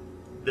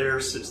 there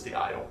sits the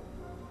idol.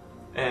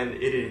 And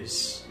it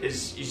is,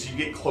 as you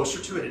get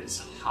closer to it, it is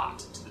hot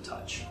to the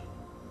touch.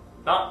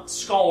 Not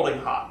scalding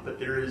hot, but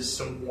there is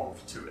some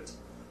warmth to it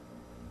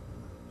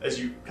as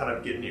you kind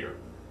of get near.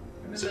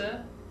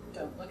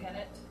 Don't look at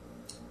it.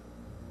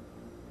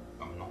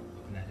 I'm not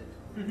looking at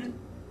it.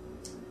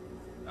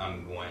 Mm-hmm.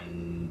 I'm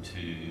going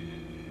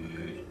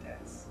to...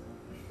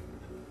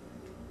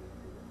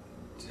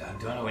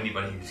 Do I know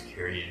anybody who's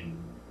carrying...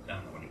 I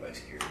don't know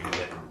anybody's carrying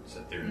that.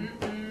 Sit there.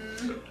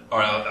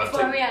 Alright,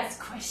 Before we ask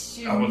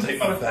questions. I will take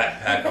my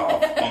backpack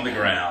off on the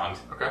ground.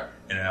 Okay.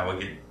 And then I will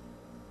get...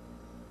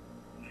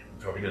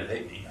 Probably going to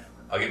hate me.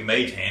 I'll get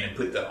Mage Hand and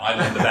put the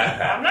idol in the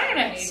backpack. I'm not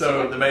gonna hate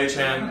So you. the mage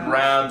hand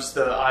grabs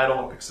the idol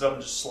and picks it up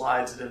and just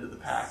slides it into the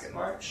pack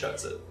and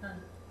shuts it.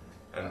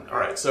 And all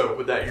right, so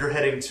with that, you're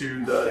heading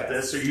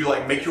to so you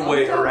like make your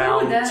way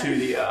around to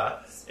the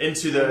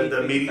into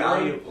the meeting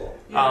room.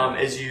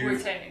 As you We're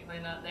technically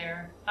not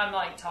there. I'm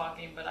like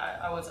talking, but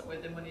I wasn't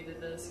with him when he did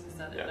this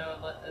because I didn't know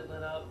it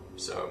lit up.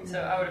 so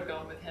I would have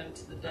gone with him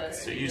to the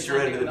desk. you because two are I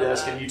heading to knew the about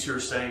desk, that. and you two are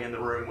staying in the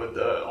room with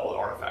all the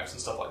artifacts and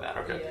stuff like that.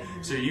 Okay.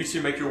 Yeah. So you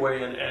two make your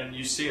way in, and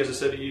you see, as I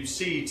said, you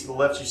see to the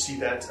left, you see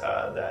that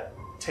that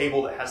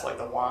table that has like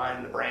the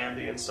wine, the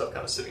brandy, and stuff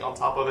kind of sitting on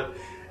top of it.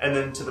 And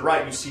then to the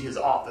right, you see his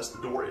office.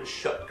 The door is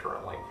shut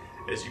currently.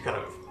 As you kind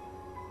of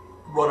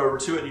run over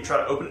to it and you try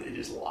to open it, it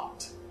is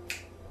locked.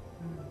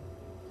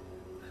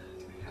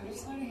 Have you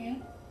sleight of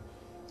hand?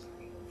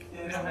 Yeah,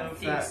 I I don't know have if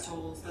thieves' that...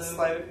 tools, The though.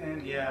 sleight of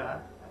hand, yeah.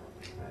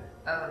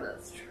 Oh,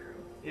 that's true.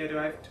 Yeah, do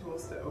I have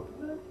tools to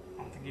open it?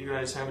 I don't think you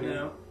guys have any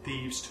No.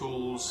 thieves'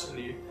 tools.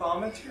 Any...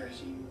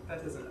 Thaumaturgy?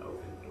 That doesn't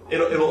open.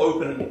 It'll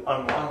open an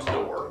unlocked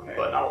door, Okay.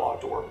 but not a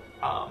locked door.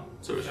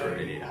 So is there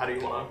any? How do you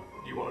want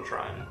to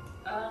try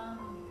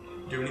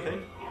and do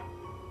anything?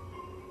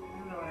 I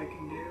don't know what I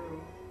can do.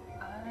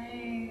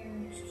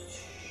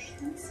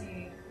 Let's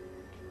see.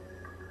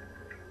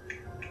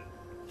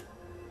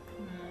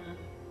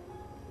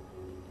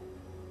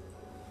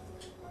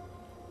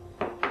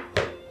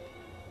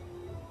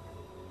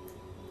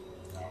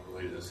 I don't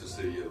relate to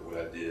Cecilia what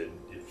I did.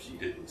 If she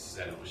didn't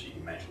settle, she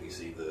can magically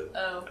see the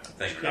Oh.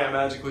 thing. Can't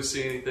magically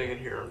see anything in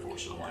here,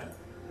 unfortunately.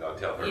 I'll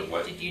tell her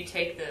what. Did you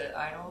take the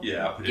idol?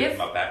 Yeah, I'll put it Gift? in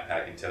my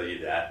backpack and tell you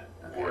that.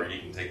 Okay. Or you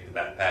can take the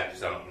backpack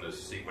because I don't want to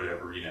see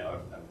whatever,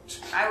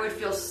 I would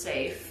feel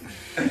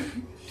safe.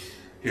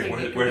 Here,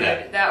 Taking where it.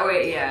 that? That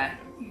way, yeah.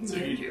 So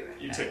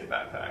you take the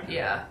backpack.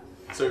 Yeah.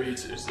 So you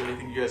two, is there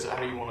anything you guys? How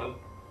do you want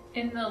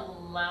In the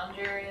lounge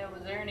area,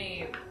 was there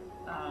any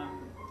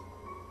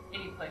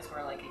place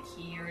where like a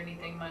key or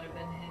anything might have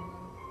been hidden?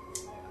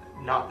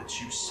 to? Not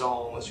that you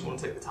saw, unless you want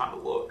to take the time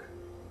to look.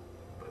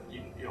 But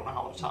you don't know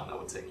how much time that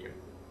would take you.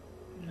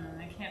 No,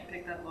 I can't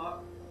pick that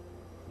lock.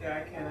 Yeah,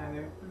 I can't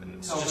either. And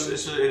it's Tell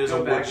just, them it is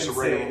go a back wood, just a and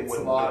say regular it's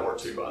wooden locked. door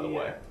too, by the Yeah.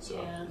 way. So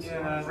Yeah,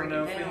 I don't break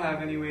know it if we down.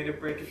 have any way to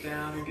break it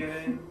down or get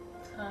in.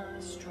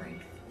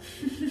 Strength.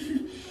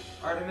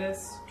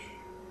 Artemis?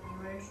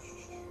 Anyway?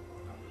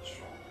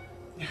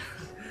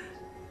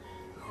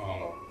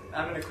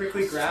 I'm gonna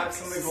quickly grab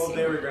some of the gold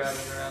they were grabbing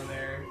around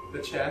there. The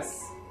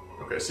chests.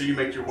 okay, so you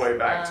make your way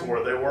back to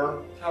where they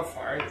were. How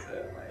far is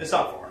it? Like, It's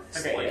not far. It's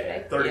Okay, like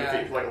yeah. 30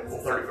 Yeah. feet, like a full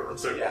 30 foot room.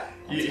 So yeah.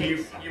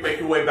 you make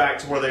your way back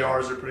to where they are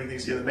as they're putting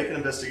things together. Make an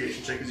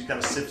investigation check as you kind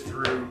of sift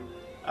through,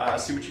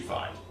 see what you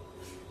find.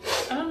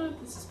 I don't know if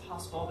this is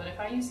possible, but if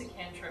I use a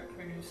cantrip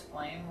produce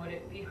flame, would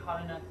it be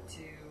hot enough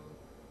to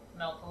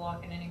melt the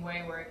lock in any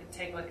way where I could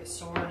take like a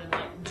sword and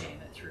like jam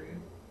it through?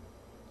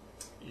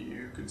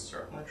 You could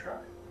certainly try.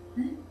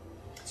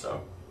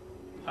 So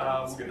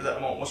we'll get to that in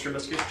a moment. What's your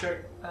investigation check?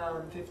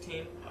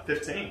 15.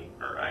 15.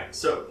 All right.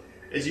 So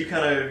as you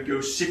kind of go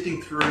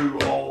sifting through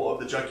all of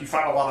the junk, you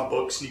find a lot of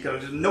books, and you kind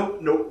of just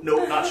nope,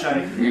 not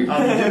shiny. You do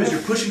as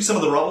you're pushing some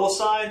of the rubble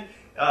aside.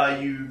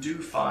 You do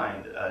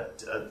find a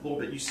little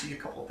bit. You see a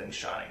couple of things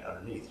shining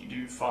underneath. You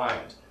do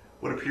find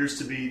what appears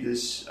to be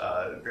this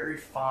very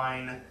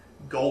fine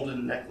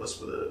golden necklace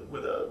with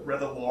a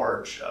rather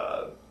large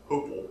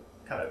opal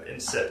kind of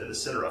inset in the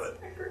center of it.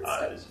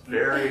 It is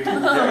very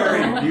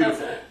very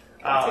beautiful.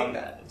 I'll take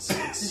that.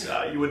 It's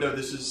you would know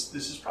this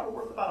is probably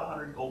worth about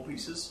 100 gold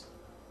pieces.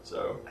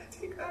 So I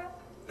take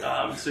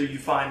that. so you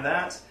find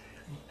that,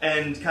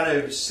 and kind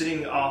of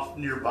sitting off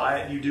nearby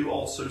it, you do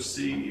also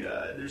see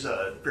there's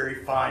a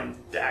very fine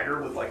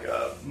dagger with like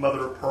a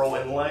mother of pearl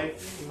inlay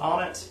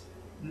on it.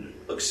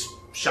 Looks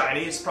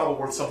shiny. It's probably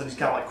worth something. Just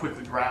kind of like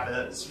quickly grab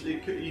it.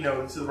 It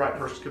could, to the right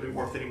person, could be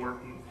worth anywhere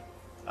from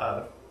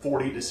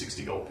 40 to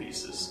 60 gold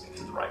pieces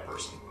to the right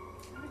person.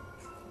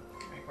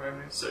 Make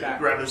whatever. So you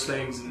grab those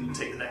things and you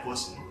take the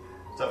necklace,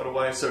 Step it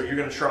away. So you're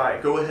going to try.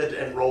 Go ahead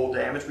and roll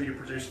damage with your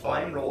produce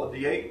flame. Roll a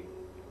d8.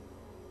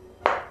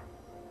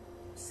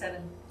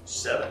 7.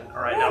 7.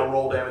 All right. Now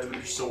roll damage with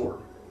your sword.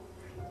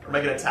 Or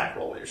make an attack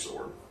roll with your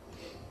sword.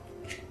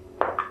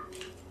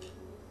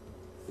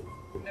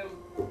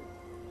 Nope.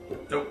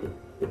 Nope.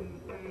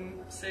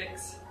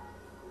 6.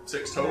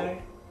 6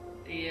 total.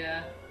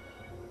 Yeah.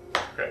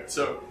 Okay.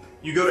 So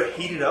you go to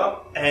heat it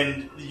up,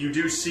 and you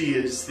do see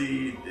as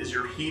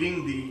you're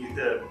heating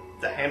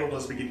the handle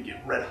does begin to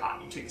get red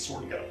hot. You take the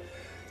sword and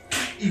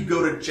you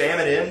go to jam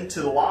it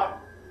into the lock.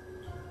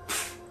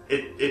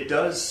 It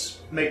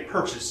does make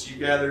purchase. You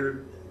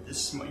gather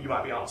this. You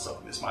might be on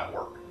something. This might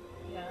work.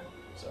 Yeah.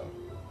 So.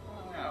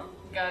 I'll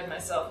guide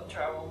myself and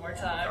try one more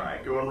time. All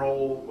right, go and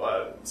roll.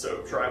 So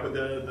try with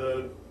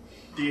the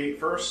D8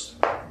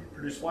 first.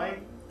 Produce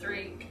flame.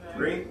 3.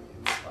 3.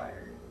 Inspired.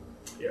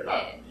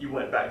 Yeah, you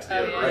went back to the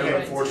other yeah, right, I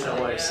went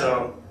unfortunately. to- yeah.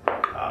 So,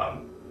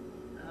 Oh,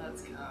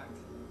 that's cocked.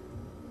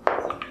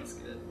 That's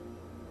good.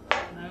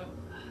 Nope.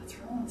 It's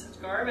rolling such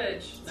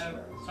garbage. Nope,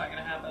 it's not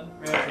gonna happen.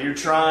 you're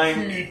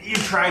trying. You're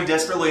trying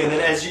desperately, and then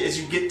as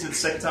you get to the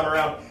second time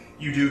around,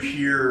 you do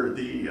hear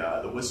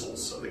the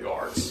whistles of the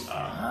guards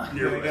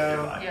Here we go.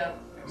 nearby. Yeah.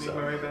 Make So-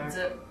 my way back. That's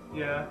it.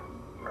 Yeah.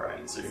 All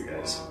right, so you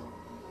guys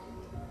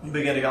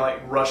begin to like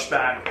rush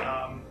back.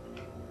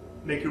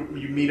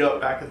 You meet up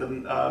back at the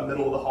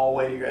middle of the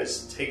hallway. You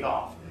guys take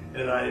off,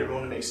 and I need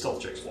everyone to make stealth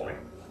checks for me.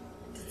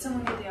 Did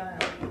someone get the iron?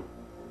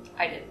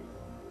 I did.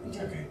 You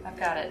did? Okay. I've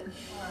got it.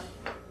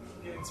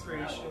 Get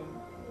inspiration.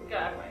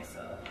 Got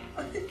myself.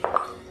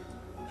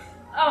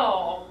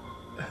 Oh.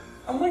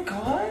 Oh my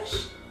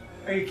gosh.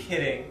 Are you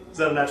kidding? Is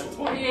that a natural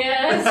 20?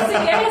 Yes,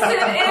 yes it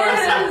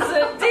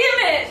is! Damn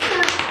it!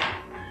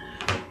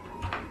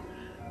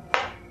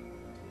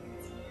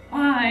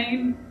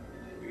 Fine.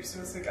 You're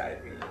supposed to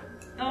guide me.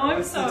 Oh, I'm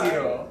What's sorry. the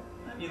deal?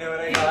 You know what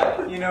I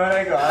got? You know what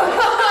I got?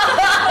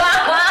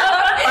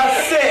 A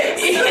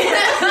 6!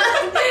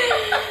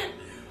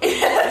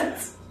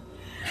 Yes.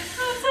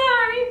 I'm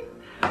sorry.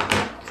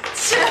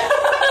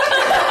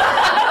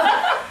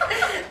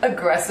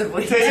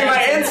 Aggressively. Taking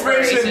my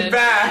inspiration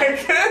back!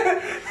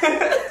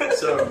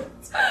 So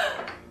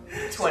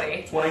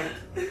 20. 20.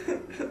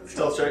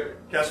 Stealth check.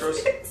 Castros.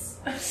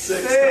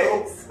 6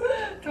 total.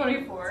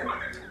 24.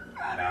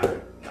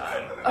 9.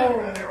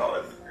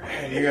 Oh.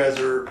 And you guys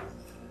are.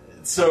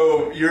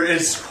 So you're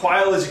as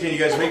quiet as you can. You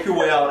guys make your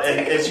way out,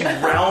 and as you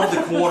round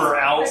the corner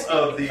out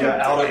of the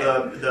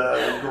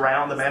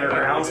ground, the manor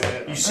grounds,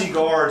 you see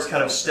guards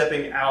kind of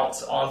stepping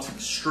out onto the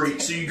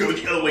street. So you go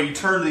the other way. You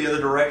turn the other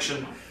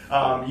direction.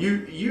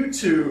 You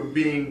two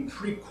being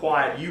pretty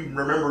quiet. You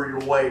remember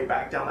your way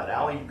back down that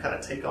alley. You kind of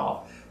take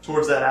off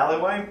towards that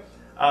alleyway,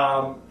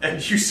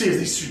 and you see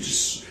these two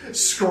just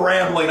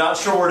scrambling, not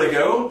sure where to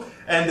go.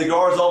 And the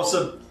guards all of a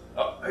sudden,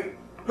 hey,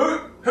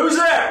 who's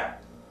there?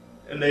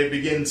 And they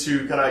begin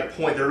to kind of like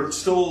point. They're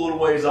still a little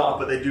ways off,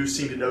 but they do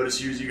seem to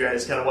notice you as you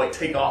guys kind of like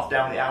take off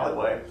down the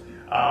alleyway.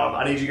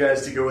 I need you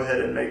guys to go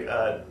ahead and make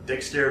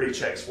dexterity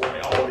checks for me.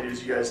 All of you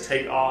as you guys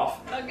take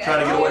off, Okay.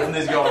 trying to get away from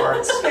these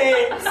guards.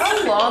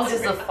 How long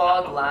does the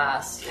fog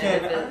last?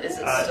 And is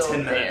it still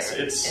 10 minutes.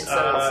 there? It's And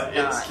so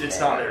it's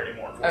not there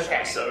anymore, unfortunately.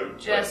 Okay. So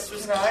Just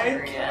was Can I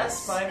curious.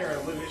 cast minor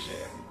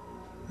illusion?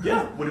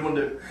 yeah. What do you want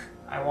to do?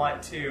 I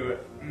want to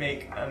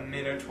make a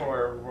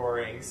minotaur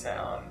roaring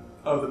sound.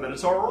 Oh, the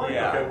Minotaur roar?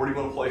 Yeah. Okay, where do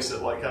you want to place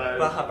it? Like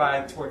kind of.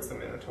 By towards the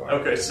minotaur.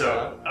 Okay,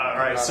 so all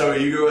right. So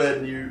you go ahead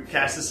and you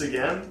cast this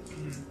again.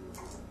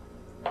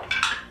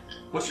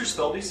 What's your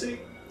spell DC?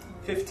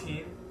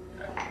 15.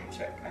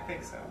 Check. I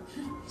think so.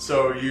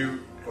 So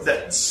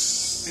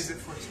Is it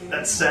 14?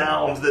 that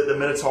sound that the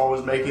Minotaur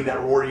was making, that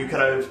roar, you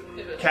kind of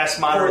cast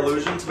minor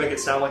illusion to make it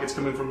sound like it's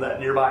coming from that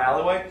nearby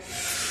alleyway.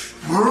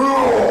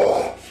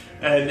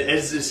 And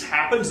as this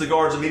happens, the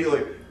guards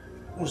immediately,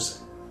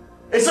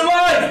 it's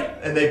alive!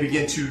 And they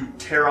begin to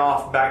tear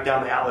off back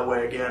down the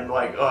alleyway again.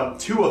 Like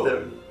 2 of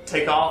them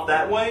take off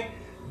that way.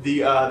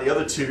 The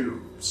other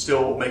 2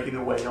 still making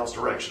their way in y'all's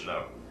direction,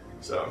 though.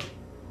 So.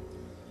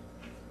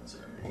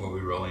 What are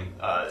we rolling?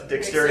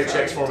 Dexterity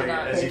checks for me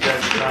as you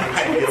guys are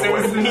trying to get It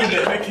was away.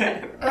 needed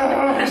again.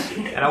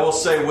 And I will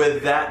say,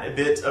 with that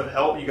bit of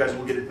help, you guys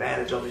will get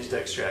advantage on these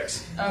dex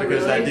checks Oh,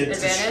 because that really? did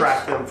Advantage?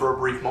 distract them for a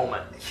brief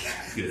moment.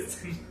 Good.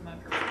 My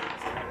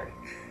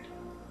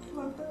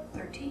performance is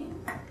 13?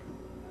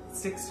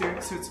 6 so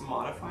it's a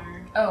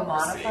modifier. Oh,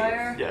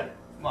 modifier? Yeah.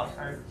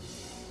 Modifier.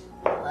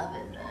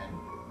 11 then.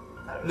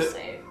 That No. would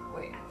save.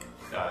 Wait.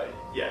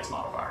 Yeah, it's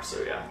modifier.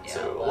 So yeah. Yeah,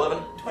 So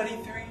 11.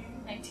 23.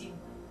 19.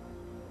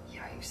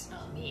 Yikes,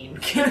 not mean.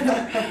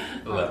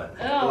 11.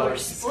 Oh, we're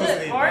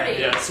split party.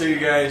 Yeah. So you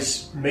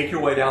guys make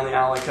your way down the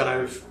alley,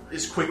 kind of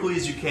as quickly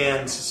as you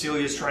can.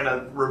 Cecilia's trying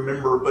to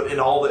remember, but in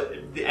all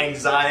the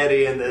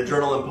anxiety and the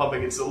adrenaline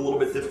pumping, it's a little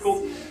bit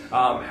difficult.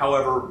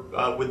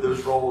 However, with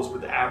those rolls,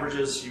 with the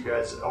averages, you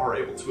guys are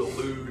able to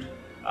elude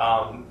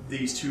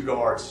these 2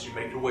 guards as you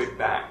make your way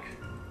back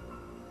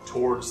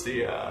towards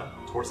the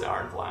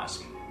Iron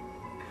Flask.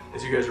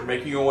 As you guys are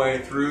making your way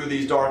through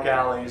these dark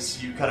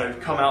alleys, you kind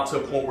of come out to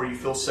a point where you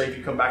feel safe.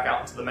 You come back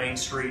out into the main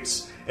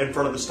streets in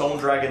front of the Stone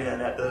Dragon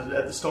Inn at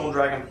the Stone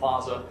Dragon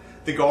Plaza.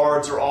 The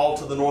guards are all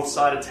to the north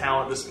side of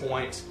town at this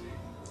point.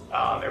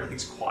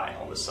 Everything's quiet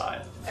on this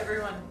side.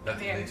 Everyone, come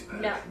Nothing here. makes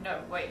better.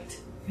 No, wait.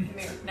 Come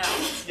here, now.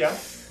 Yeah.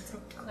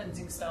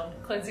 Cleansing stone.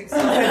 Cleansing stone.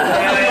 So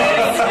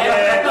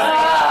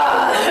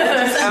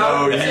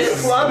you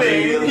clubbing.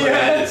 immediately,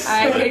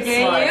 I could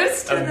get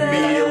used to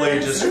immediately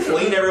this. just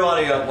clean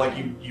everybody up like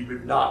you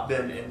have not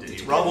been into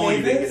any rubble.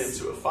 You didn't get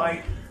into a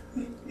fight.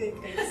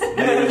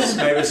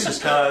 Mavis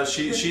just kind of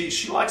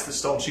she likes the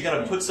stone. She kind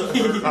of puts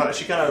her,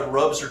 she kind of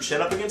rubs her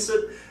chin up against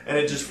it, and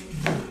it just.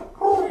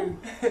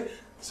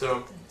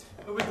 So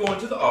Are we going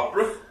to the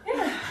opera?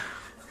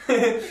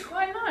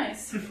 Quite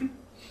nice.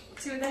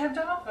 See what they have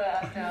to offer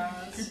after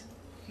hours.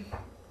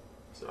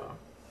 so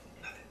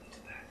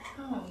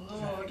Oh,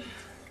 Lord.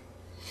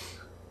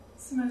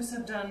 It's the most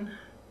I've done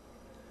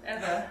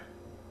ever.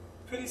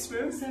 Pretty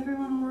smooth. Is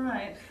everyone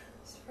alright?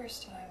 It's the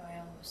first time I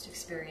almost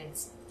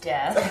experienced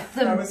death,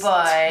 That was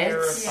but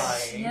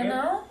terrifying. you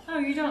know, Oh,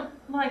 you don't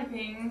like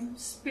being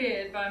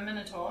speared by a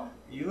minotaur?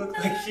 You look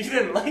like you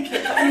didn't like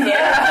it.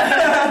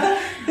 yeah.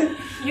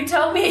 You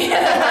tell me.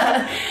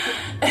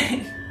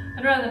 I'd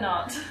rather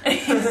not.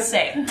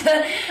 Same.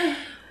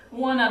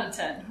 1 out of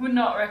 10. Would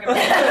not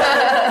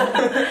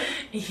recommend.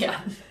 Yeah.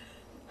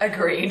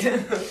 Agreed.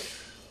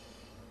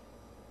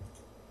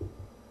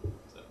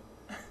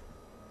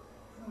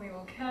 We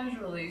will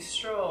casually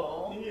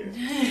stroll.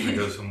 We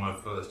go somewhere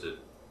first. Did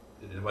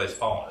anybody's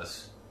following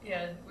us?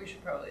 Yeah, we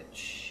should probably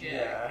check.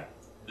 Yeah.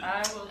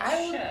 I will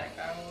I will- check.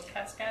 I will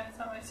cast guidance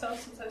on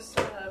myself since I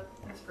still have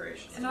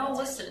inspiration. And I'll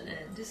listen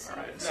and just see.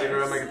 alright, so you're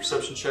gonna make a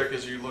perception check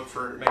as you look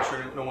for make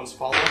sure no one's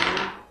following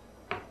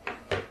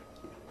you.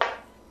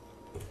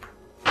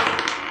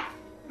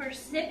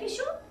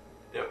 Perception?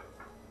 Yep.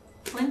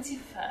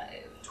 25.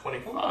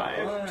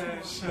 25.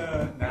 Gosh,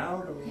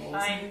 now the rules.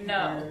 I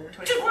know.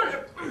 24.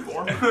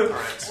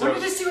 Alright, so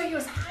Wanted to see what he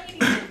was hiding in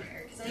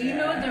there. Because you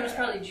know there was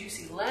probably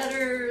juicy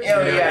letters. Oh,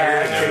 you're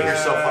yeah. gonna kick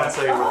yourself. I'll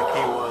tell you where the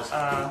key was.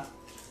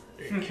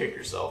 You're gonna kick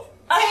yourself.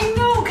 I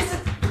know, because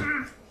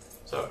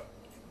So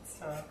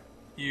So,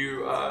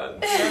 you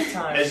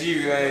sometimes. as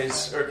you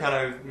guys are kind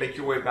of make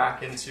your way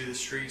back into the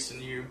streets,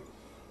 and you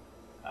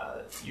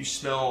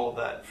smell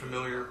that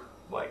familiar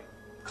like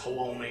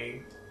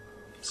cologne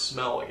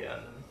smell again.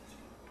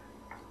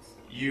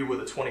 You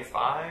with a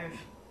 25.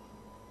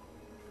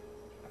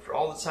 After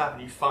all that's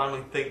happened, you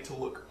finally think to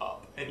look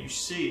up, and you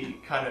see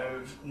kind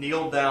of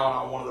kneeled down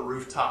on one of the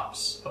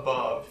rooftops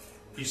above.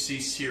 You see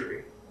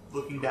Siri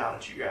looking down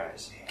at you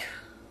guys.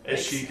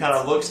 As she kind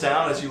of looks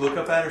down, as you look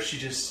up at her, she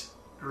just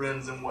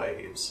grins and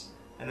waves,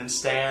 and then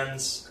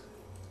stands,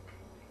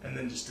 and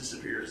then just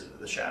disappears into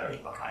the shadows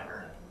behind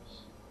her.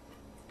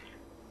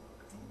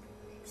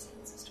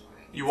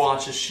 You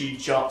watch as she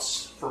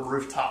jumps from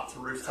rooftop to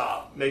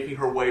rooftop, making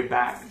her way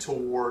back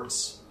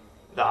towards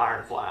the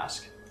Iron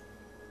Flask.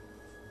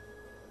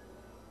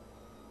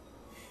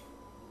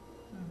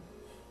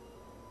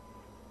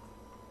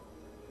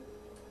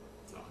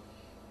 So,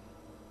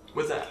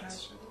 with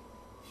that,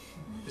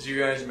 as you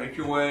guys make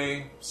your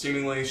way,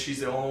 seemingly she's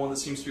the only one that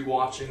seems to be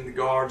watching. The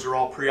guards are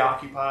all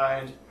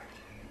preoccupied.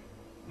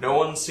 No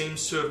one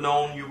seems to have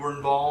known you were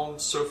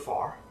involved so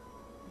far.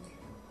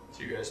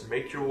 So you guys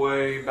make your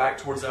way back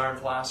towards the Iron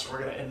Flask. We're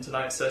going to end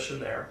tonight's session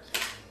there.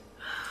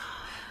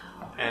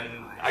 And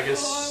I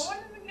guess... Oh, I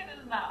wanted to get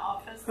into that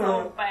office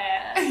so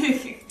bad.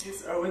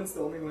 Because Owen's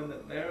the only one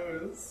that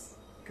knows.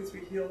 Because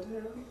we healed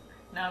him.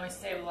 No, we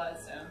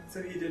stabilized him.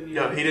 So he didn't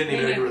Yeah, he didn't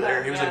even know you were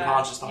there. He was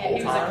unconscious the whole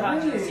He was time.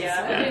 unconscious,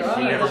 yeah. Yeah,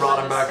 We you never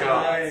brought him back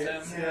up.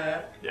 stabilized him.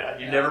 Yeah. Yeah,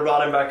 you never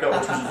brought him back up,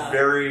 which was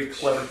very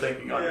clever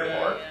thinking on your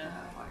part. Yeah.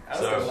 I was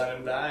So- gonna let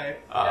him die.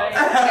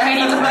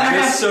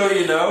 Just so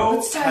you know,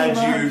 Let's tie him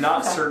had you up.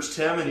 not searched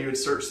him and you had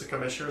searched the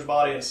commissioner's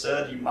body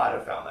instead, you might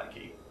have found that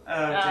key. Oh,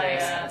 Oh, dang.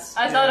 yeah.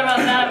 I thought about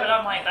that, but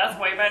I'm like, that's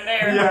way back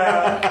there.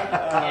 Yeah.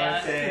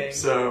 Yeah. Dang.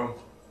 So,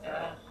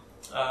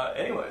 Yeah.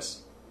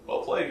 anyways,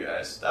 well played,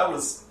 guys. That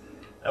was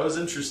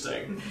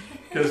interesting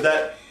because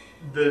the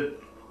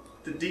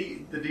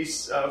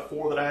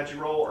D4 that I had you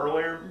roll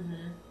earlier.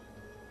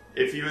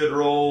 If you had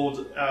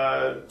rolled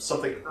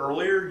something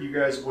earlier, you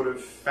guys would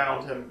have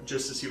found him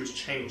just as he was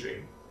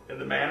changing in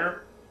the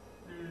manor.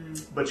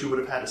 But you would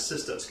have had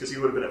assistance because he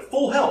would have been at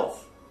full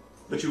health.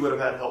 But you would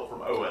have had help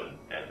from Owen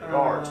and the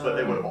guards, but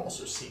they would have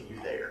also seen you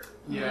there.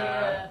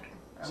 Yeah.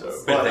 So,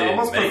 I but they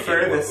almost didn't make prefer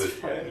it, what this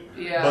was- one.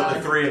 Yeah. But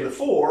the 3 and the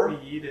 4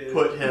 Yeeted.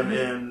 put him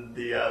in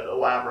the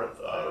labyrinth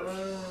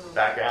of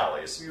back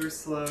alleys. We were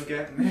slow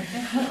getting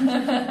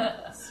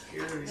there.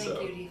 Scary. Thank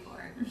So- you,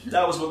 D4.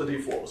 That was what the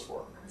D4 was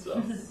for.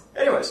 So,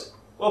 anyways,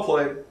 well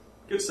played.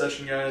 Good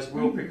session, guys.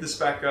 We'll pick this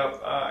back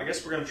up. I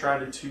guess we're going to try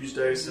and do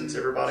Tuesday since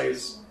we're about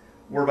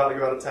to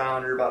go out of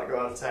town, you're about to go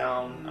out of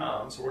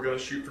town. So we're going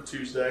to shoot for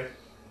Tuesday.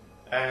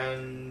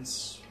 And,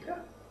 yeah.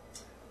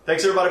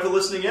 Thanks, everybody, for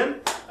listening in. We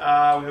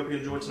hope you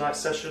enjoyed tonight's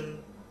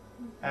session.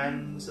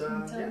 And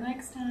Until yeah.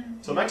 next time.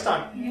 Till next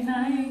time. Good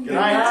night. Good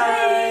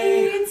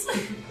night.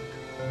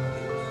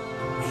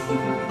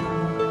 Night.